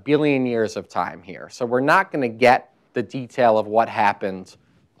at a billion years of time here. So we're not going to get the detail of what happened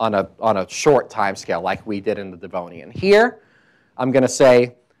on a short time scale like we did in the Devonian. Here, I'm going to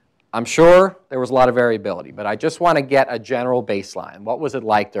say, I'm sure there was a lot of variability, but I just want to get a general baseline. What was it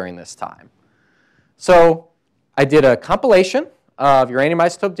like during this time? So I did a compilation of uranium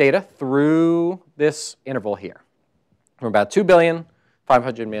isotope data through this interval here from about 2 billion,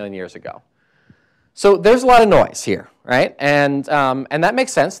 500 million years ago. So there's a lot of noise here, right? And that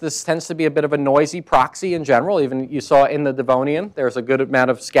makes sense. This tends to be a bit of a noisy proxy in general. Even you saw in the Devonian, there's a good amount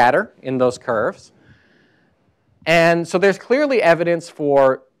of scatter in those curves. And so there's clearly evidence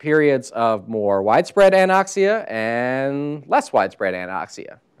for periods of more widespread anoxia and less widespread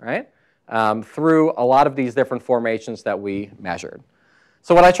anoxia, right? Through a lot of these different formations that we measured.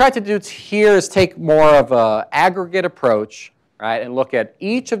 So what I tried to do here is take more of an aggregate approach, right, and look at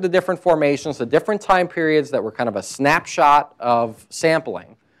each of the different formations, the different time periods that were kind of a snapshot of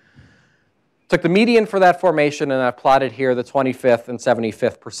sampling. Took the median for that formation, and I plotted here the 25th and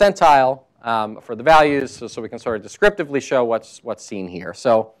 75th percentile for the values, so we can sort of descriptively show what's seen here.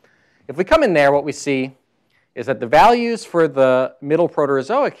 So if we come in there, what we see is that the values for the middle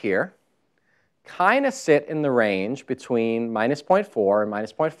Proterozoic here kind of sit in the range between minus 0.4 and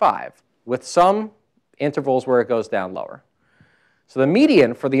minus 0.5, with some intervals where it goes down lower. So the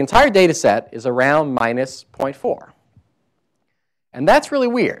median for the entire data set is around minus 0.4. And that's really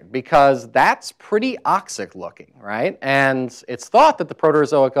weird because that's pretty oxic looking, right? And it's thought that the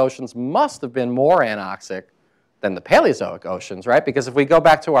Proterozoic oceans must have been more anoxic than the Paleozoic oceans, right? Because if we go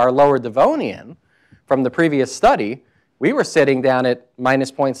back to our lower Devonian from the previous study, we were sitting down at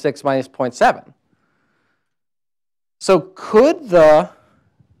minus 0.6, minus 0.7. So could the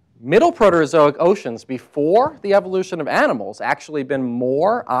middle Proterozoic oceans before the evolution of animals actually been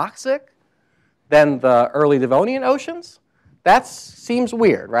more oxic than the early Devonian oceans? That seems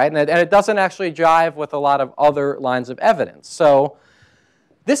weird, right? And it doesn't actually jive with a lot of other lines of evidence. So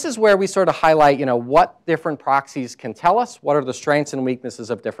this is where we sort of highlight, what different proxies can tell us, what are the strengths and weaknesses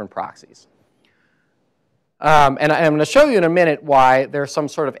of different proxies. And I'm going to show you in a minute why there are some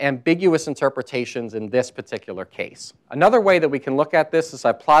sort of ambiguous interpretations in this particular case. Another way that we can look at this is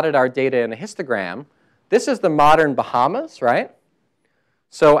I plotted our data in a histogram. This is the modern Bahamas, right?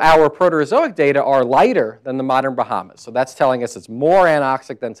 So our Proterozoic data are lighter than the modern Bahamas. So that's telling us it's more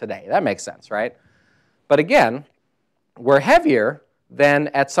anoxic than today. That makes sense, right? But again, we're heavier than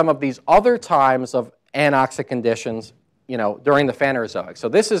at some of these other times of anoxic conditions, during the Phanerozoic. So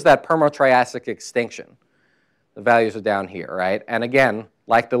this is that Permo-Triassic extinction. The values are down here, right? And again,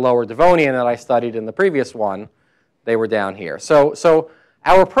 like the lower Devonian that I studied in the previous one, they were down here. So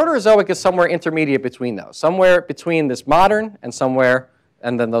our Proterozoic is somewhere intermediate between those, somewhere between this modern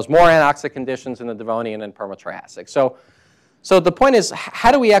and then those more anoxic conditions in the Devonian and Permo-Triassic. So the point is,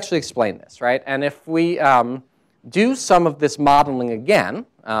 how do we actually explain this, right? And if we do some of this modeling again,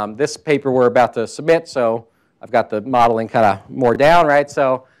 this paper we're about to submit, so I've got the modeling kind of more down, right?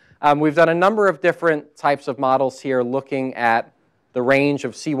 So we've done a number of different types of models here looking at the range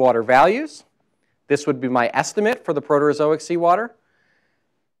of seawater values. This would be my estimate for the Proterozoic seawater.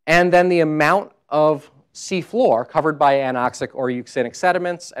 And then the amount of seafloor covered by anoxic or euxinic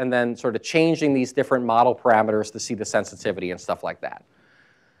sediments, and then sort of changing these different model parameters to see the sensitivity and stuff like that.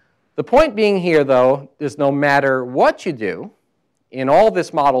 The point being here, though, is no matter what you do in all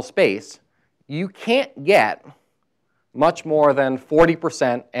this model space, you can't get much more than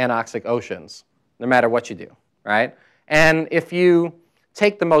 40% anoxic oceans, no matter what you do, right? And if you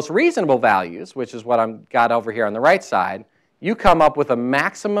take the most reasonable values, which is what I've got over here on the right side, you come up with a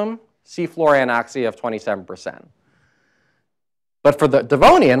maximum seafloor anoxia of 27%. But for the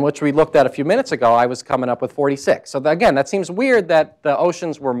Devonian, which we looked at a few minutes ago, I was coming up with 46. So again, that seems weird that the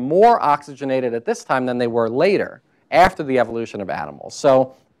oceans were more oxygenated at this time than they were later, after the evolution of animals.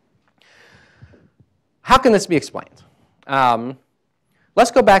 So how can this be explained?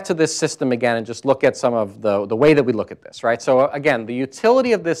 Let's go back to this system again and just look at some of the way that we look at this, right? So again, the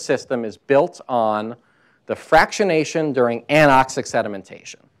utility of this system is built on the fractionation during anoxic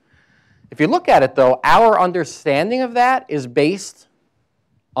sedimentation. If you look at it, though, our understanding of that is based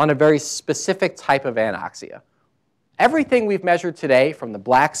on a very specific type of anoxia. Everything we've measured today, from the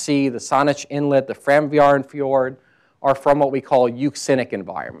Black Sea, the Saanich Inlet, the Framvjaren Fjord, are from what we call euxinic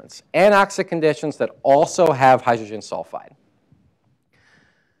environments, anoxic conditions that also have hydrogen sulfide.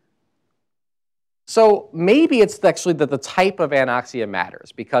 So maybe it's actually that the type of anoxia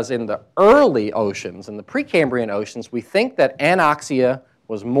matters, because in the early oceans, in the Precambrian oceans, we think that anoxia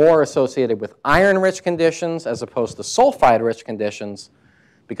was more associated with iron-rich conditions as opposed to sulfide-rich conditions,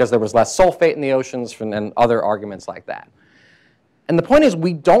 because there was less sulfate in the oceans and other arguments like that. And the point is,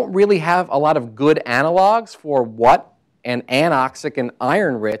 we don't really have a lot of good analogs for what an anoxic and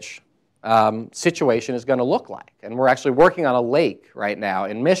iron-rich situation is going to look like. And we're actually working on a lake right now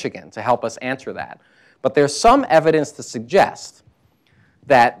in Michigan to help us answer that. But there's some evidence to suggest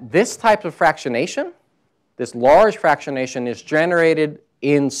that this type of fractionation, this large fractionation, is generated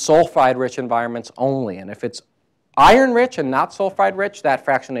in sulfide-rich environments only. And if it's iron-rich and not sulfide-rich, that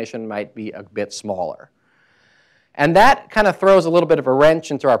fractionation might be a bit smaller. And that kind of throws a little bit of a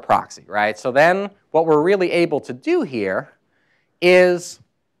wrench into our proxy, right? So then what we're really able to do here is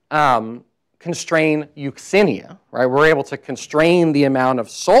constrain euxinia, right? We're able to constrain the amount of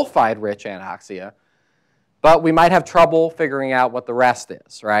sulfide-rich anoxia, but we might have trouble figuring out what the rest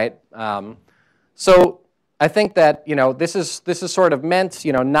is, right? So I think that this is sort of meant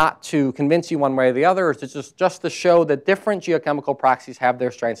not to convince you one way or the other, or to just to show that different geochemical proxies have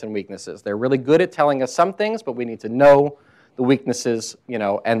their strengths and weaknesses. They're really good at telling us some things, but we need to know the weaknesses,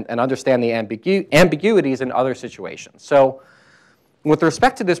 and understand the ambiguities in other situations. So with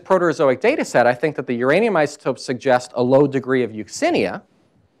respect to this Proterozoic data set, I think that the uranium isotopes suggest a low degree of euxinia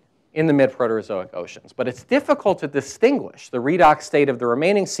in the mid-Proterozoic oceans. But it's difficult to distinguish the redox state of the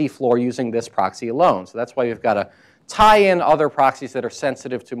remaining seafloor using this proxy alone. So that's why you've got to tie in other proxies that are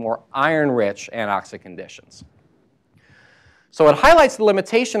sensitive to more iron-rich anoxic conditions. So it highlights the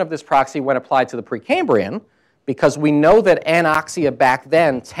limitation of this proxy when applied to the Precambrian, because we know that anoxia back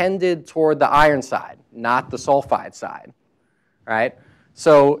then tended toward the iron side, not the sulfide side, right?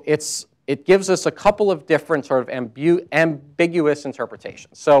 So it gives us a couple of different sort of ambiguous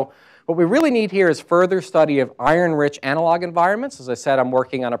interpretations. So what we really need here is further study of iron-rich analog environments. As I said, I'm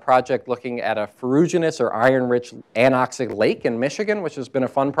working on a project looking at a ferruginous or iron-rich anoxic lake in Michigan, which has been a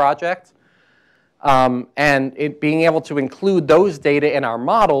fun project. And being able to include those data in our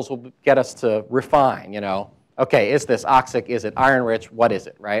models will get us to refine, okay, is this oxic? Is it iron-rich? What is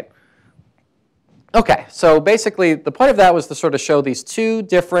it, right? Okay, so basically the point of that was to sort of show these two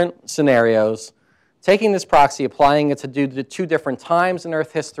different scenarios, taking this proxy, applying it to do the two different times in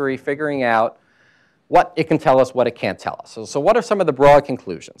Earth history, figuring out what it can tell us, what it can't tell us. So what are some of the broad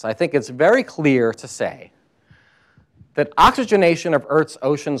conclusions? I think it's very clear to say that oxygenation of Earth's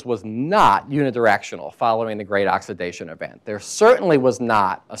oceans was not unidirectional following the Great Oxidation Event. There certainly was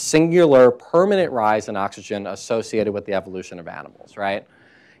not a singular permanent rise in oxygen associated with the evolution of animals, right?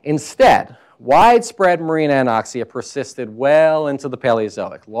 Instead, widespread marine anoxia persisted well into the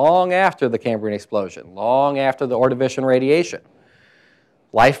Paleozoic, long after the Cambrian explosion, long after the Ordovician radiation.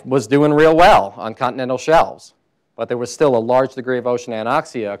 Life was doing real well on continental shelves, but there was still a large degree of ocean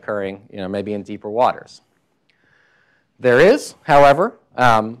anoxia occurring, maybe in deeper waters. There is, however,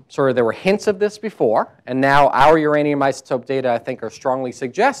 there were hints of this before, and now our uranium isotope data, I think, are strongly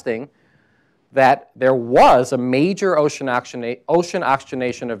suggesting that there was a major ocean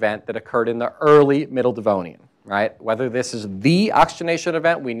oxygenation event that occurred in the early Middle Devonian, right? Whether this is the oxygenation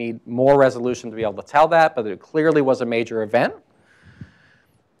event, we need more resolution to be able to tell that, but it clearly was a major event.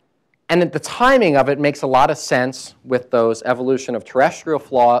 And the timing of it makes a lot of sense with those evolution of terrestrial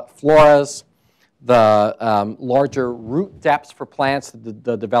floras, the larger root depths for plants,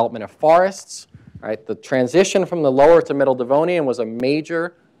 the development of forests, right? The transition from the lower to Middle Devonian was a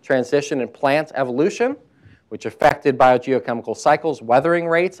major transition in plant evolution, which affected biogeochemical cycles, weathering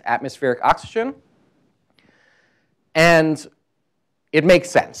rates, atmospheric oxygen. And it makes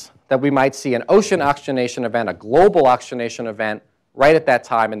sense that we might see an ocean oxygenation event, a global oxygenation event, right at that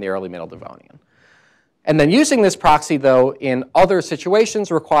time in the early Middle Devonian. And then using this proxy, though, in other situations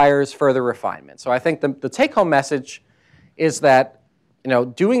requires further refinement. So I think the take-home message is that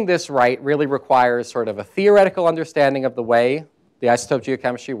doing this right really requires sort of a theoretical understanding of the way the isotope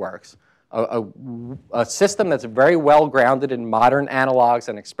geochemistry works, a system that's very well grounded in modern analogs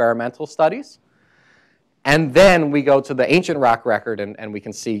and experimental studies. And then we go to the ancient rock record and we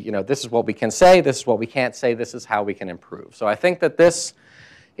can see, this is what we can say, this is what we can't say, this is how we can improve. So I think that this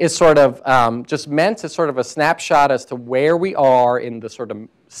is sort of just meant as sort of a snapshot as to where we are in the sort of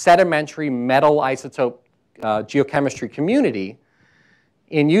sedimentary metal isotope geochemistry community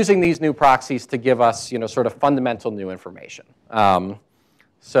in using these new proxies to give us, sort of fundamental new information.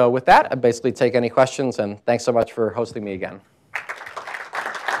 So with that, I basically take any questions, and thanks so much for hosting me again.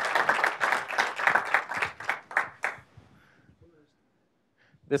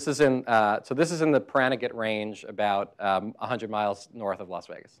 This is in this is in the Pahranagat Range, about 100 miles north of Las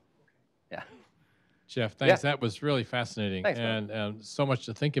Vegas. Yeah. Geoff, thanks. Yeah. That was really fascinating, Thanks, and so much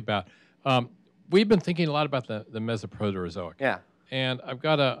to think about. We've been thinking a lot about the Mesoproterozoic. Yeah. And I've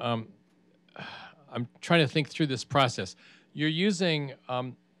got a, I'm trying to think through this process. You're using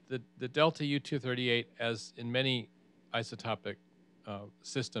the delta U-238, as in many isotopic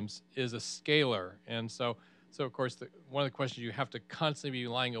systems, is a scalar. And so of course, one of the questions you have to constantly be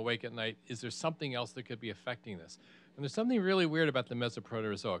lying awake at night, is there something else that could be affecting this? And there's something really weird about the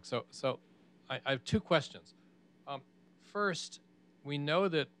Mesoproterozoic. So I have two questions. First, we know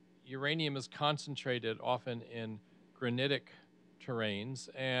that uranium is concentrated often in granitic terrains,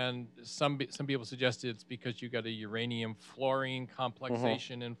 and some people suggested it's because you got a uranium fluorine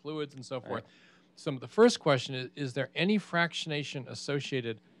complexation in fluids and so forth. So the first question is there any fractionation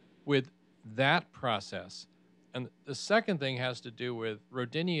associated with that process? And the second thing has to do with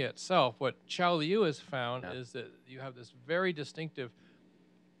rodinia itself. What Chao Liu has found is that you have this very distinctive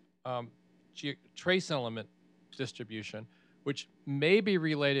trace element distribution, which may be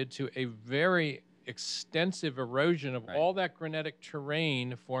related to a very extensive erosion of all that granitic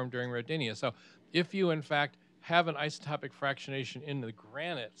terrain formed during rodinia. So if you, in fact, have an isotopic fractionation in the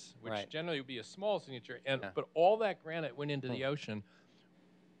granites, which generally would be a small signature, but all that granite went into the ocean,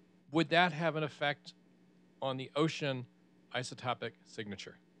 would that have an effect on the ocean isotopic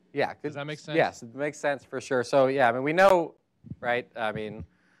signature? Yeah. Does that make sense? Yes, it makes sense for sure. So yeah, I mean, we know, right? I mean,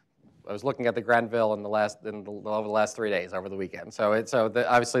 I was looking at the Grenville over the last 3 days over the weekend. So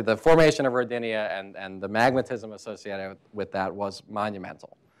obviously the formation of rodinia and the magmatism associated with that was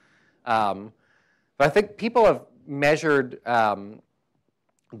monumental. But I think people have measured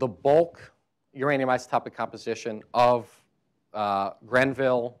the bulk uranium isotopic composition of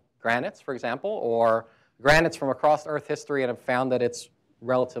Grenville granites, for example, or granites from across Earth history, and have found that it's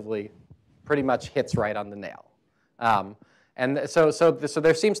relatively pretty much hits right on the nail. And so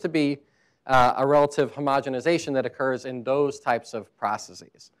there seems to be a relative homogenization that occurs in those types of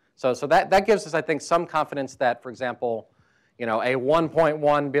processes. So that gives us, I think, some confidence that, for example, a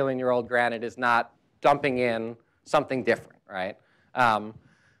 1.1 billion-year-old granite is not dumping in something different, right?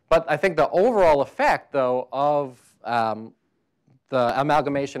 But I think the overall effect, though, of the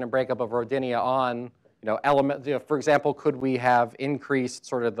amalgamation and breakup of rodinia on elements, for example, could we have increased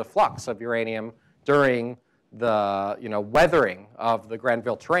sort of the flux of uranium during the weathering of the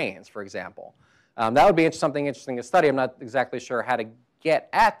Grenville terrains, for example? That would be something interesting to study. I'm not exactly sure how to get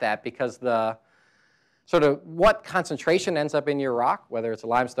at that, because the sort of what concentration ends up in your rock, whether it's a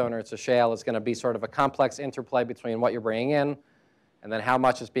limestone or it's a shale, is going to be sort of a complex interplay between what you're bringing in and then how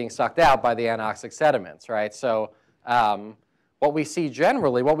much is being sucked out by the anoxic sediments, right? So what we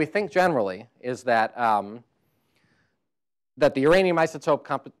think generally is that that the uranium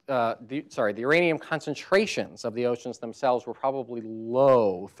isotope, the uranium concentrations of the oceans themselves were probably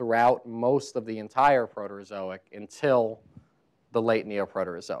low throughout most of the entire Proterozoic until the late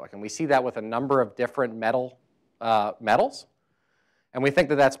Neoproterozoic. And we see that with a number of different metals. And we think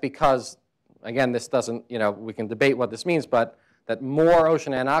that that's because, again, this doesn't, we can debate what this means, but that more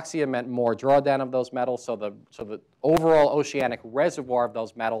ocean anoxia meant more drawdown of those metals, so the overall oceanic reservoir of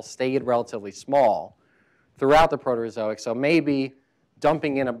those metals stayed relatively small throughout the Proterozoic. So maybe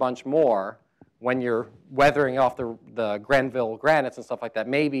dumping in a bunch more when you're weathering off the Grenville granites and stuff like that,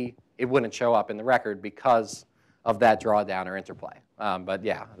 maybe it wouldn't show up in the record because of that drawdown or interplay. But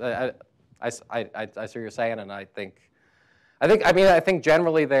yeah, I see what you're saying, and I think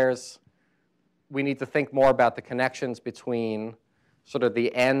generally we need to think more about the connections between sort of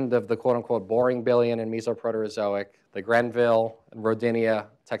the end of the quote-unquote boring billion in Mesoproterozoic, the Grenville and rodinia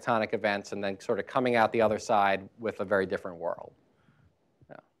tectonic events, and then sort of coming out the other side with a very different world.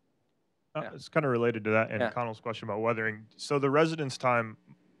 It's kind of related to that and Connell's question about weathering. So the residence time,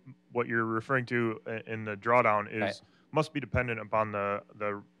 what you're referring to in the drawdown must be dependent upon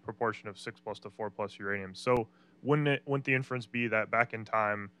the proportion of 6+ to 4+ uranium. So wouldn't the inference be that back in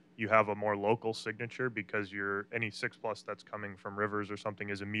time you have a more local signature because any 6+ that's coming from rivers or something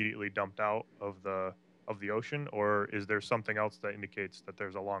is immediately dumped out of the ocean, or is there something else that indicates that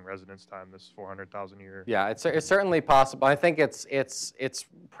there's a long residence time, this 400,000 year? Yeah, it's certainly possible. I think it's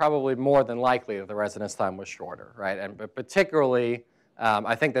probably more than likely that the residence time was shorter, right? And but particularly,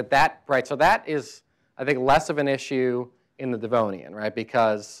 I think that right. So that is, I think, less of an issue in the Devonian, right?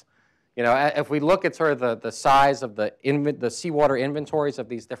 Because if we look at sort of the size of the seawater inventories of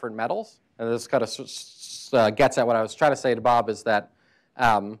these different metals, and this kind of gets at what I was trying to say to Bob, is that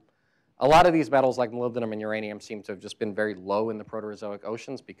a lot of these metals, like molybdenum and uranium, seem to have just been very low in the Proterozoic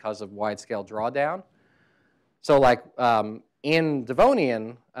oceans because of wide-scale drawdown. So like in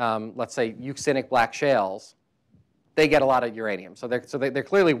Devonian, let's say euxinic black shales, they get a lot of uranium. So there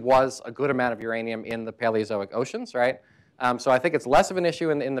clearly was a good amount of uranium in the Paleozoic oceans, right? So I think it's less of an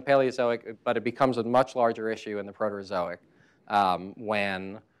issue in the Paleozoic, but it becomes a much larger issue in the Proterozoic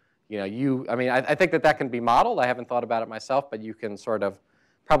when, I think that can be modeled. I haven't thought about it myself, but you can sort of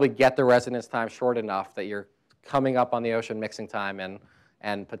probably get the residence time short enough that you're coming up on the ocean mixing time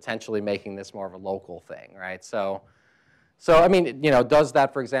and potentially making this more of a local thing, right? So I mean, does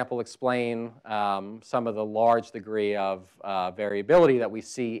that, for example, explain some of the large degree of variability that we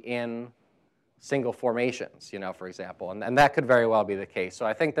see in single formations, for example? And that could very well be the case. So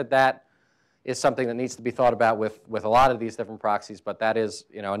I think that is something that needs to be thought about with a lot of these different proxies, but that is,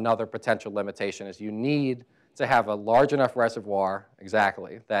 you know, another potential limitation is you need to have a large enough reservoir,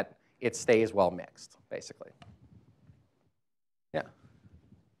 exactly, that it stays well mixed, basically. Yeah.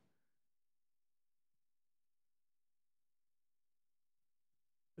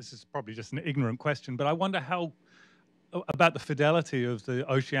 This is probably just an ignorant question, but I wonder how about the fidelity of the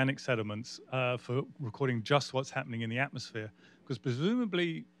oceanic sediments for recording just what's happening in the atmosphere. Because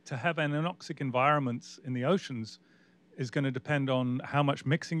presumably to have anoxic environments in the oceans is going to depend on how much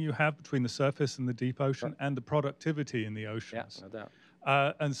mixing you have between the surface and the deep ocean and the productivity in the oceans. Yeah, no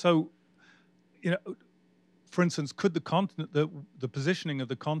doubt. And so, you know, for instance, could the continent, the positioning of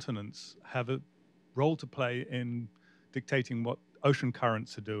the continents have a role to play in dictating what ocean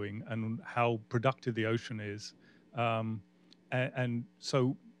currents are doing and how productive the ocean is? And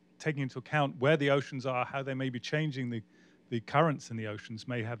so taking into account where the oceans are, how they may be changing the currents in the oceans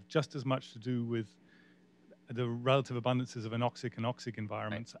may have just as much to do with the relative abundances of anoxic and oxic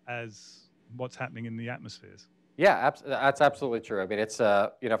environments as what's happening in the atmospheres. Yeah, that's absolutely true. I mean, it's,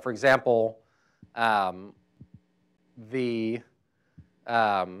 you know, for example, so we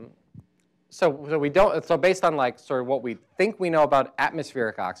don't, so based on like sort of what we think we know about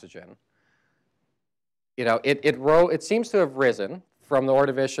atmospheric oxygen, you know, it seems to have risen from the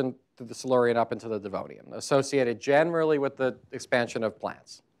Ordovician through the Silurian up into the Devonian, associated generally with the expansion of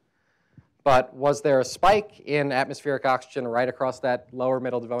plants. But was there a spike in atmospheric oxygen right across that lower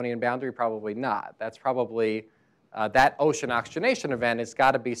middle Devonian boundary? Probably not. That's probably, that ocean oxygenation event has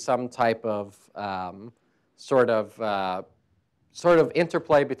got to be some type of sort of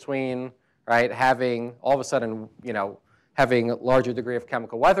interplay between, right, having all of a sudden, you know, having a larger degree of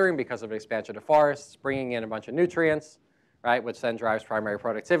chemical weathering because of expansion of forests, bringing in a bunch of nutrients, right, which then drives primary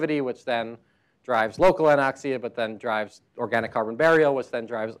productivity, which then drives local anoxia, but then drives organic carbon burial, which then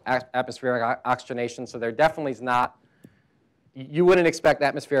drives atmospheric oxygenation. So there definitely is not, you wouldn't expect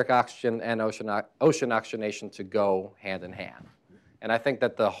atmospheric oxygen and ocean oxygenation to go hand in hand. And I think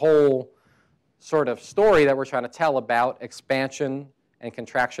that the whole sort of story that we're trying to tell about expansion and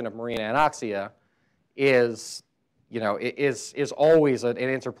contraction of marine anoxia is, you know, is always an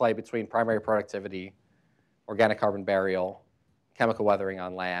interplay between primary productivity, organic carbon burial, chemical weathering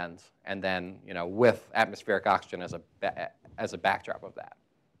on land, and then, you know, with atmospheric oxygen as a backdrop of that.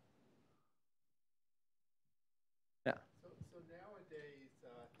 Yeah. So nowadays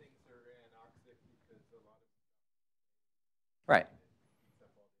things are anoxic because a lot of right.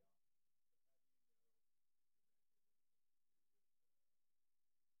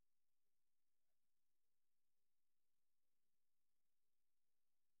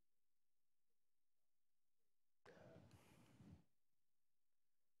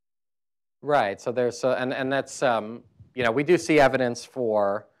 Right. So there's and that's you know, we do see evidence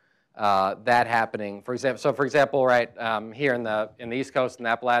for that happening. For example, right, here in the East Coast in the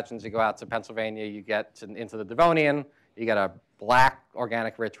Appalachians, you go out to Pennsylvania, you get into the Devonian, you get a black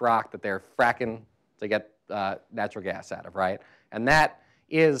organic rich rock that they're fracking to get natural gas out of, right? And that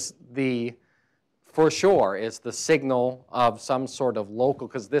is for sure is the signal of some sort of local,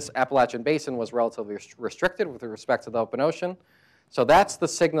 because this Appalachian Basin was relatively restricted with respect to the open ocean. So that's the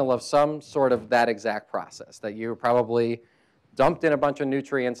signal of some sort of that exact process, that you probably dumped in a bunch of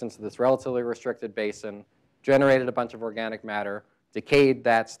nutrients into this relatively restricted basin, generated a bunch of organic matter, decayed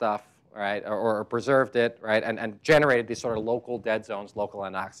that stuff, right, or preserved it, right, and generated these sort of local dead zones, local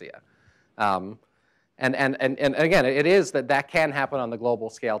anoxia. And again, it is that can happen on the global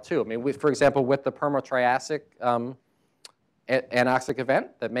scale too. I mean, for example, with the Permo-Triassic anoxic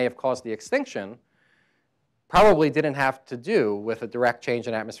event that may have caused the extinction, probably didn't have to do with a direct change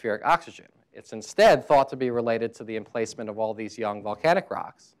in atmospheric oxygen. It's instead thought to be related to the emplacement of all these young volcanic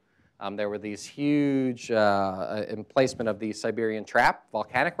rocks. There were these huge emplacement of these Siberian trap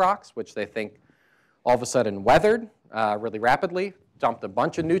volcanic rocks, which they think all of a sudden weathered really rapidly, dumped a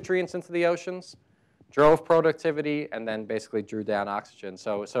bunch of nutrients into the oceans, drove productivity, and then basically drew down oxygen.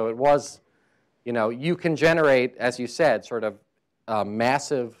 So it was, you know, you can generate, as you said, sort of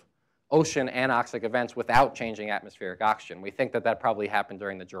massive ocean anoxic events without changing atmospheric oxygen. We think that probably happened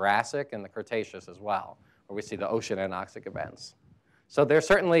during the Jurassic and the Cretaceous as well, where we see the ocean anoxic events. So there's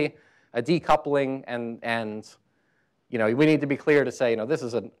certainly a decoupling, and you know, we need to be clear to say, you know, this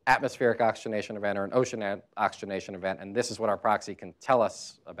is an atmospheric oxygenation event or an ocean oxygenation event, and this is what our proxy can tell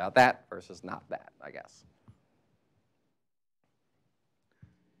us about that versus not that, I guess.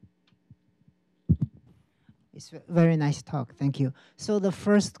 It's a very nice talk. Thank you. So the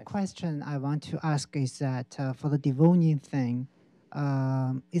first question I want to ask is that for the Devonian thing,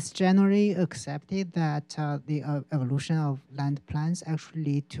 it's generally accepted that the evolution of land plants actually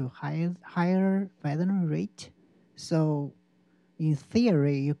lead to higher weathering rate. So in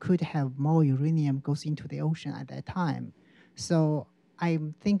theory, you could have more uranium goes into the ocean at that time. So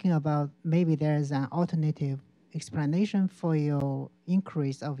I'm thinking about maybe there's an alternative explanation for your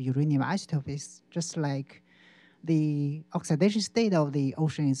increase of uranium isotope. It's just like the oxidation state of the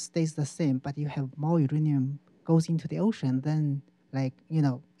ocean stays the same, but you have more uranium goes into the ocean, then like,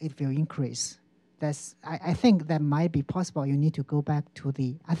 it will increase. I think that might be possible. You need to go back to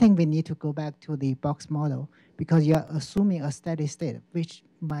I think we need to go back to the box model because you're assuming a steady state, which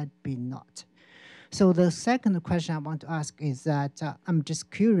might be not. So the second question I want to ask is that I'm just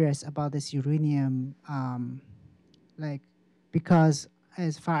curious about this uranium, because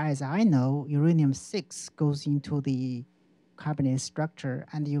as far as I know, uranium-6 goes into the carbonate structure,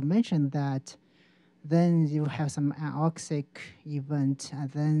 and you mentioned that then you have some anoxic event,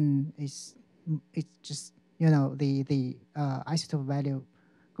 and then it's just the isotope value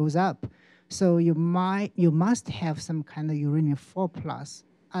goes up. So you must have some kind of uranium-4+.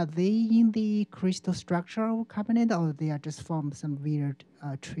 Are they in the crystal structure of carbonate, or they are just from some weird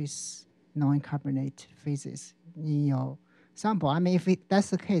trace non-carbonate phases in your sample? I mean, if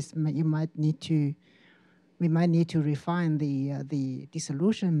that's the case, we might need to refine the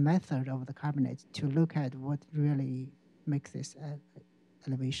dissolution method of the carbonate to look at what really makes this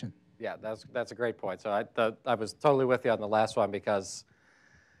elevation. Yeah, that's a great point. So I was totally with you on the last one because,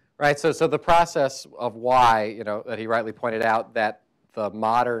 right, so the process of why, that he rightly pointed out that the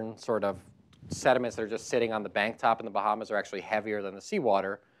modern sort of sediments that are just sitting on the bank top in the Bahamas are actually heavier than the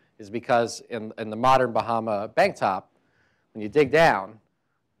seawater is because in the modern Bahama bank top, when you dig down,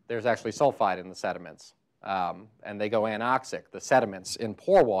 there's actually sulfide in the sediments. And they go anoxic, the sediments in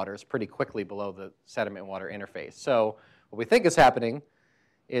pore waters pretty quickly below the sediment water interface. So what we think is happening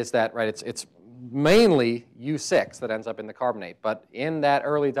is that, right, it's mainly U6 that ends up in the carbonate. But in that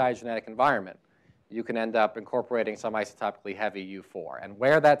early diagenetic environment, you can end up incorporating some isotopically heavy U4. And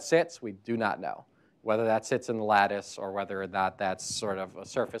where that sits, we do not know. Whether that sits in the lattice or whether or not that's sort of a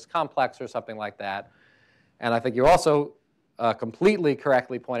surface complex or something like that. And I think you also completely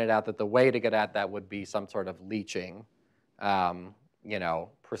correctly pointed out that the way to get at that would be some sort of leaching,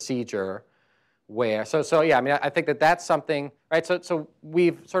 procedure where, so yeah, I mean, I think that's something, right? So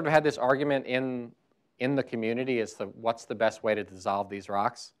we've sort of had this argument in the community as to what's the best way to dissolve these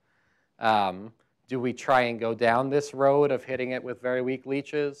rocks. Do we try and go down this road of hitting it with very weak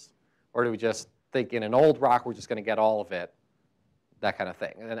leaches? Or do we just think in an old rock, we're just going to get all of it? That kind of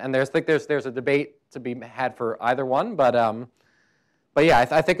thing. And there's a debate to be had for either one. But yeah,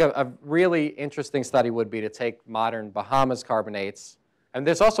 I think a really interesting study would be to take modern Bahamas carbonates. And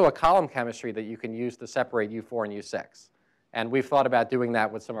there's also a column chemistry that you can use to separate U4 and U6. And we've thought about doing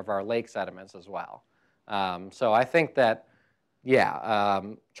that with some of our lake sediments as well. So I think that, yeah,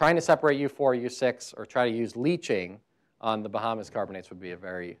 trying to separate U4, U6, or try to use leaching on the Bahamas carbonates would be a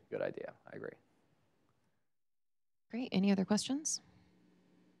very good idea. I agree. Great. Any other questions?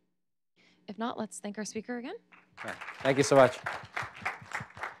 If not, let's thank our speaker again. All right. Thank you so much.